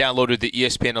have not downloaded the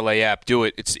ESPN LA app, do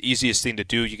it. It's the easiest thing to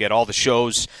do. You get all the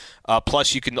shows.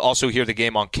 Plus, you can also hear the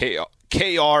game on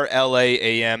KRLA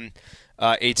AM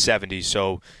 870.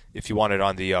 So if you want it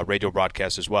on the radio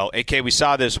broadcast as well. AK, we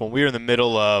saw this when we were in the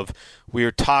middle of, we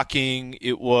were talking,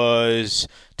 it was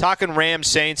talking Rams,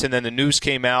 Saints, and then the news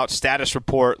came out, status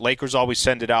report. Lakers always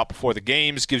send it out before the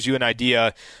games, gives you an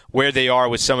idea where they are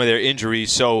with some of their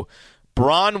injuries. So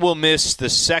Bron will miss the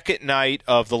second night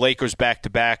of the Lakers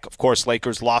back-to-back. Of course,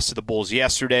 Lakers lost to the Bulls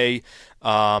yesterday.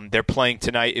 They're playing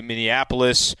tonight in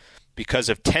Minneapolis because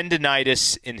of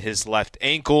tendinitis in his left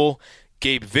ankle.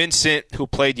 Gabe Vincent, who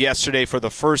played yesterday for the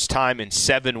first time in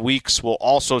 7 weeks, will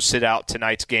also sit out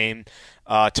tonight's game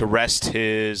to rest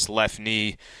his left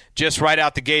knee. Just right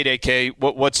out the gate, AK,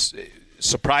 what's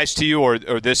surprise to you, or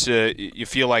this you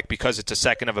feel like because it's a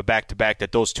second of a back-to-back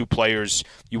that those two players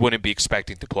you wouldn't be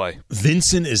expecting to play?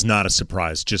 Vincent is not a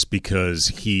surprise just because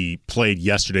he played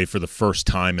yesterday for the first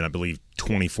time in, I believe,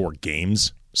 24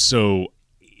 games. So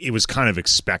it was kind of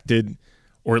expected,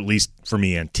 or at least for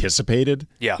me anticipated,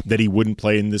 that he wouldn't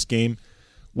play in this game.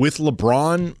 With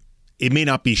LeBron, it may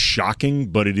not be shocking,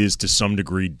 but it is to some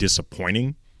degree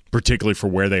disappointing, particularly for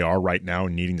where they are right now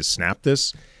and needing to snap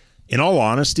this. In all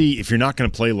honesty, if you're not going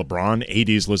to play LeBron, AD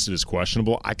is listed as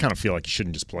questionable. I kind of feel like you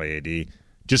shouldn't just play AD.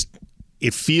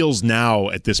 It feels now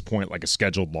at this point like a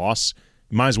scheduled loss.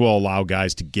 You might as well allow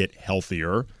guys to get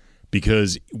healthier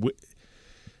because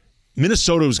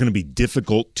Minnesota is going to be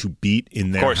difficult to beat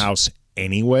in their house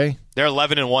anyway. They're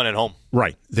 11-1 at home.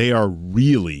 Right. They are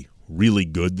really, really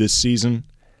good this season.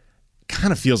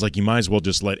 Kind of feels like you might as well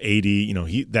just let AD,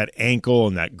 that ankle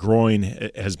and that groin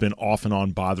has been off and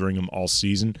on bothering him all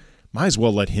season. Might as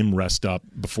well let him rest up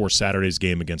before Saturday's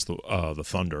game against the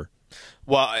Thunder.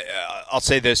 Well, I'll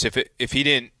say this. If he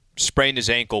didn't sprain his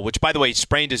ankle, which, by the way, he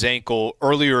sprained his ankle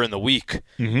earlier in the week.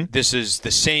 Mm-hmm. This is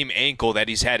the same ankle that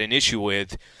he's had an issue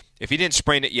with. If he didn't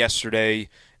sprain it yesterday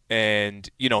and,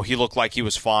 he looked like he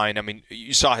was fine. I mean,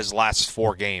 you saw his last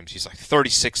 4 games. He's like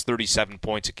 36, 37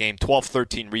 points a game, 12,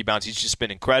 13 rebounds. He's just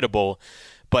been incredible.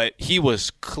 But he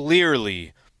was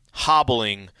clearly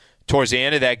hobbling towards the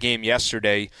end of that game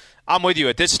yesterday. I'm with you.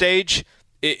 At this stage,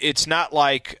 it's not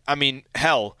like,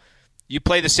 hell, you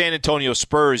play the San Antonio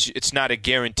Spurs, it's not a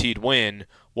guaranteed win.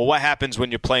 Well, what happens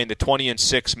when you're playing the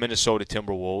 20-6 Minnesota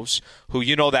Timberwolves,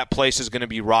 who that place is going to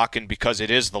be rocking because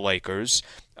it is the Lakers?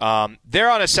 They're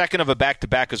on a second of a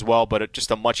back-to-back as well, but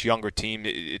just a much younger team.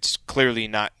 It's clearly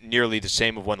not nearly the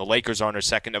same of when the Lakers are on a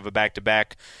second of a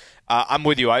back-to-back. I'm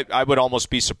with you. I would almost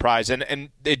be surprised. And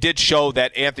it did show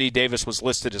that Anthony Davis was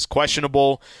listed as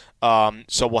questionable,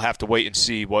 so we'll have to wait and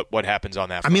see what happens on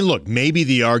that front. Look, maybe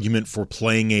the argument for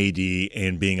playing AD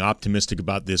and being optimistic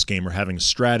about this game or having a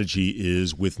strategy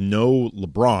is with no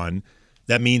LeBron,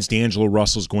 that means D'Angelo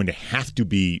Russell's going to have to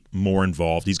be more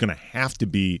involved. He's going to have to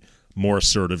be more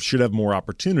assertive, should have more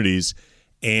opportunities.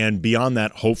 And beyond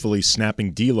that, hopefully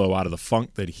snapping D'Lo out of the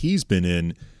funk that he's been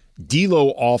in.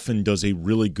 D'Lo often does a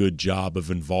really good job of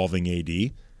involving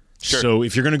AD. Sure. So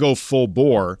if you're going to go full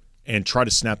bore and try to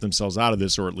snap themselves out of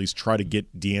this or at least try to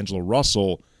get D'Angelo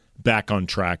Russell back on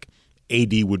track,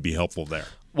 AD would be helpful there.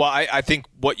 Well, I think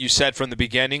what you said from the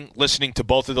beginning, listening to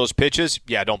both of those pitches,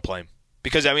 don't blame.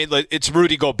 Because, it's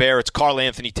Rudy Gobert, it's Karl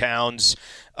Anthony Towns.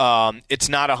 It's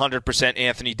not 100%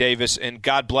 Anthony Davis, and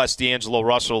God bless D'Angelo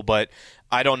Russell, but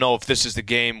I don't know if this is the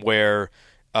game where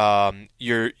I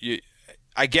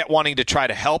get wanting to try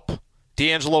to help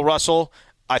D'Angelo Russell.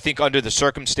 I think under the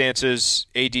circumstances,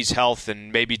 AD's health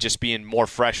and maybe just being more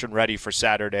fresh and ready for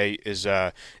Saturday is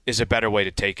a better way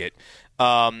to take it.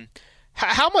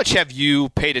 How much have you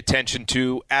paid attention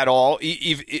to at all,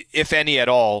 if any at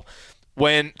all,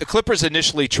 when the Clippers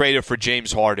initially traded for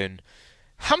James Harden?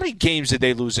 How many games did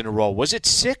they lose in a row? Was it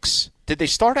 6? Did they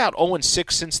start out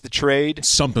 0-6 since the trade?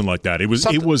 Something like that. It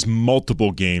was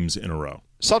multiple games in a row.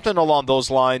 Something along those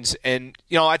lines. And,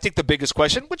 I think the biggest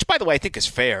question, which, by the way, I think is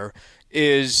fair,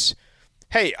 is,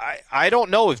 hey, I don't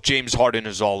know if James Harden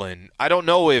is all in. I don't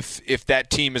know if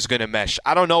that team is going to mesh.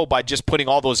 I don't know by just putting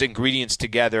all those ingredients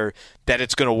together that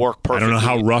it's going to work perfectly. I don't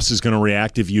know how Russ is going to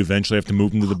react if you eventually have to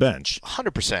move him to the bench.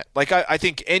 100%. Like, I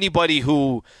think anybody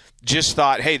who just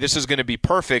thought, hey, this is going to be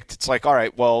perfect, it's like, all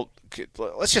right, well,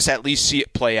 let's just at least see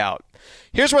it play out.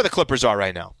 Here's where the Clippers are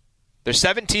right now. They're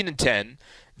 17-10.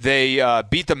 They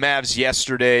beat the Mavs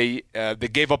yesterday. They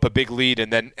gave up a big lead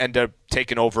and then ended up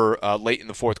taking over late in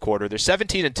the fourth quarter. They're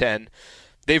 17-10.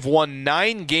 They've won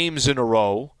 9 games in a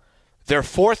row. They're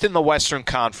 4th in the Western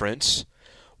Conference.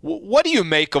 What do you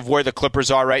make of where the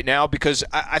Clippers are right now? Because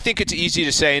I think it's easy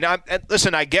to say, and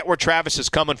listen, I get where Travis is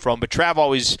coming from, but Trav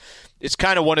always, it's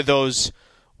kind of one of those,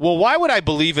 well, why would I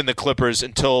believe in the Clippers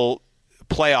until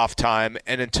playoff time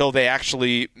and until they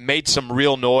actually made some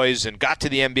real noise and got to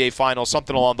the NBA Finals,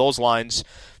 something along those lines.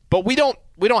 But we don't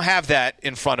have that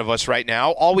in front of us right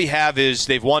now. All we have is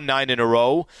they've won 9 in a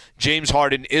row. James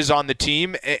Harden is on the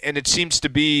team, and it seems to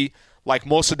be like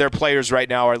most of their players right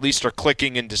now, or at least are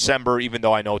clicking in December, even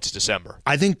though I know it's December.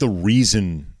 I think the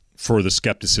reason for the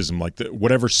skepticism, like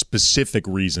whatever specific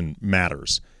reason,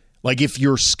 matters. Like if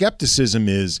your skepticism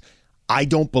is, I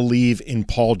don't believe in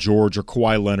Paul George or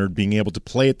Kawhi Leonard being able to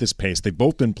play at this pace. They've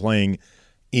both been playing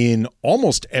in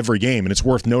almost every game, and it's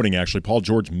worth noting, actually, Paul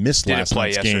George missed last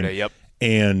night's game, yep.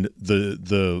 And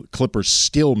the Clippers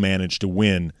still managed to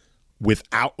win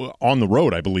without on the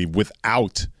road, I believe,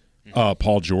 without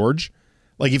Paul George.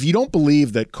 Like, if you don't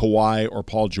believe that Kawhi or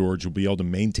Paul George will be able to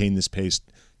maintain this pace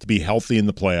to be healthy in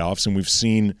the playoffs, and we've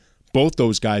seen both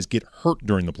those guys get hurt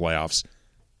during the playoffs,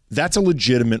 that's a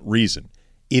legitimate reason.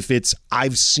 If it's,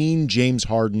 I've seen James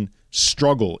Harden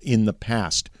struggle in the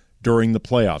past during the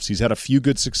playoffs. He's had a few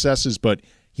good successes, but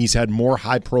he's had more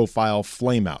high-profile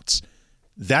flameouts.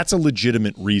 That's a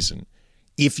legitimate reason.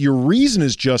 If your reason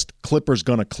is just Clippers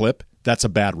gonna clip, that's a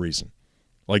bad reason.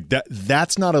 Like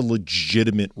that's not a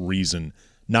legitimate reason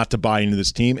not to buy into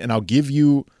this team. And I'll give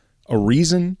you a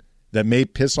reason that may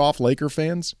piss off Laker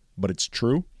fans, but it's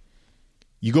true.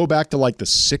 You go back to like the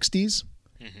 60s,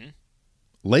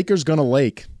 Lakers gonna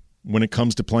Lake when it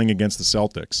comes to playing against the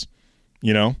Celtics.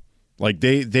 You know, like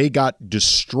they got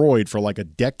destroyed for like a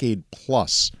decade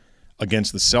plus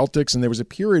against the Celtics, and there was a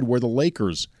period where the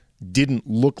Lakers didn't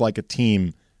look like a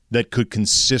team that could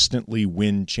consistently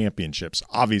win championships.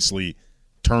 Obviously,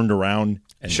 turned around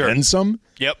and then some.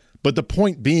 Yep. But the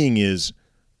point being is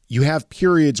you have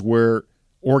periods where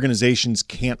organizations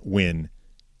can't win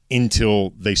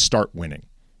until they start winning.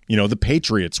 You know, the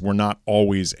Patriots were not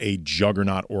always a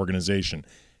juggernaut organization.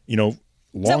 You know,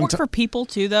 Does that work for people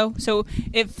too, though? So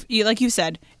if you, like you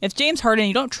said, if James Harden,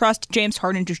 you don't trust James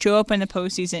Harden to show up in the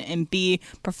postseason and be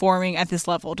performing at this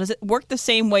level, does it work the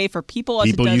same way for people?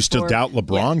 People as it does used to doubt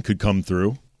LeBron could come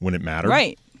through when it mattered.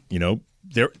 Right. You know,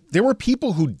 there were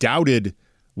people who doubted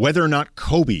whether or not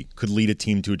Kobe could lead a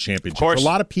team to a championship. For a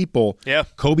lot of people,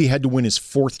 Kobe had to win his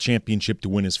 4th championship to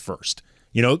win his 1st.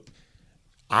 You know,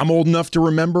 I'm old enough to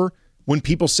remember when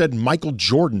people said Michael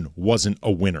Jordan wasn't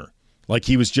a winner. Like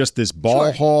he was just this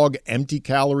ball hog, empty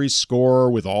calorie scorer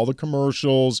with all the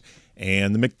commercials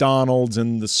and the McDonald's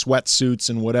and the sweatsuits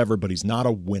and whatever, but he's not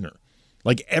a winner.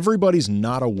 Like everybody's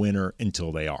not a winner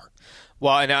until they are.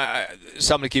 Well, and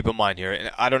something to keep in mind here,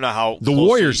 and I don't know how the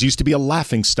Warriors used to be a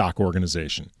laughingstock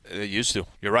organization. They used to.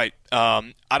 You're right.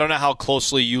 I don't know how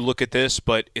closely you look at this,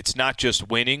 but it's not just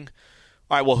winning.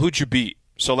 All right, well, who'd you beat?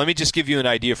 So let me just give you an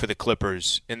idea for the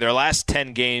Clippers. In their last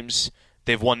 10 games,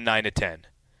 they've won 9 of 10.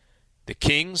 The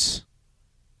Kings,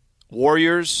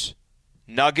 Warriors,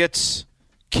 Nuggets,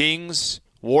 Kings,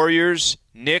 Warriors,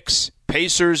 Knicks,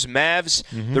 Pacers, Mavs.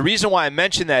 The reason why I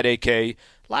mentioned that, AK, a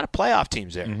lot of playoff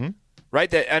teams there,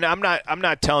 right? And I'm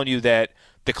not telling you that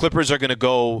the Clippers are going to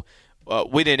go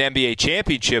win an NBA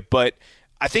championship, but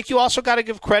I think you also got to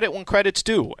give credit when credit's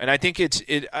due. And I think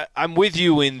I'm with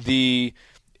you in the.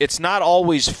 It's not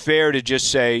always fair to just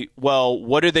say, well,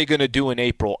 what are they going to do in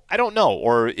April? I don't know,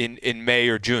 or in May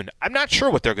or June. I'm not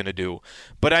sure what they're going to do.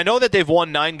 But I know that they've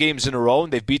won 9 games in a row,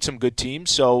 and they've beat some good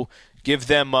teams, so give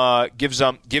them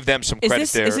some credit there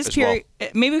is this as period, well.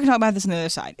 Maybe we can talk about this on the other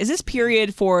side. Is this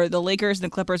period for the Lakers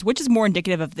and the Clippers, which is more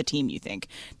indicative of the team, you think?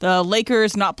 The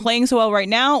Lakers not playing so well right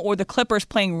now, or the Clippers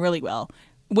playing really well?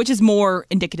 Which is more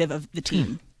indicative of the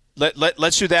team?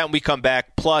 Let's do that when we come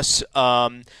back. Plus,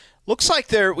 looks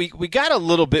like we got a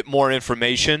little bit more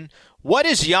information. What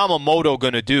is Yamamoto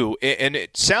going to do? And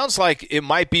it sounds like it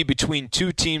might be between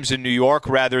 2 teams in New York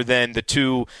rather than the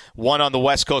 2, one on the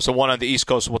West Coast and one on the East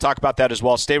Coast. We'll talk about that as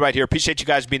well. Stay right here. Appreciate you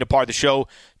guys being a part of the show.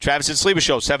 Travis and Sleva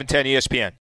Show, 710 ESPN.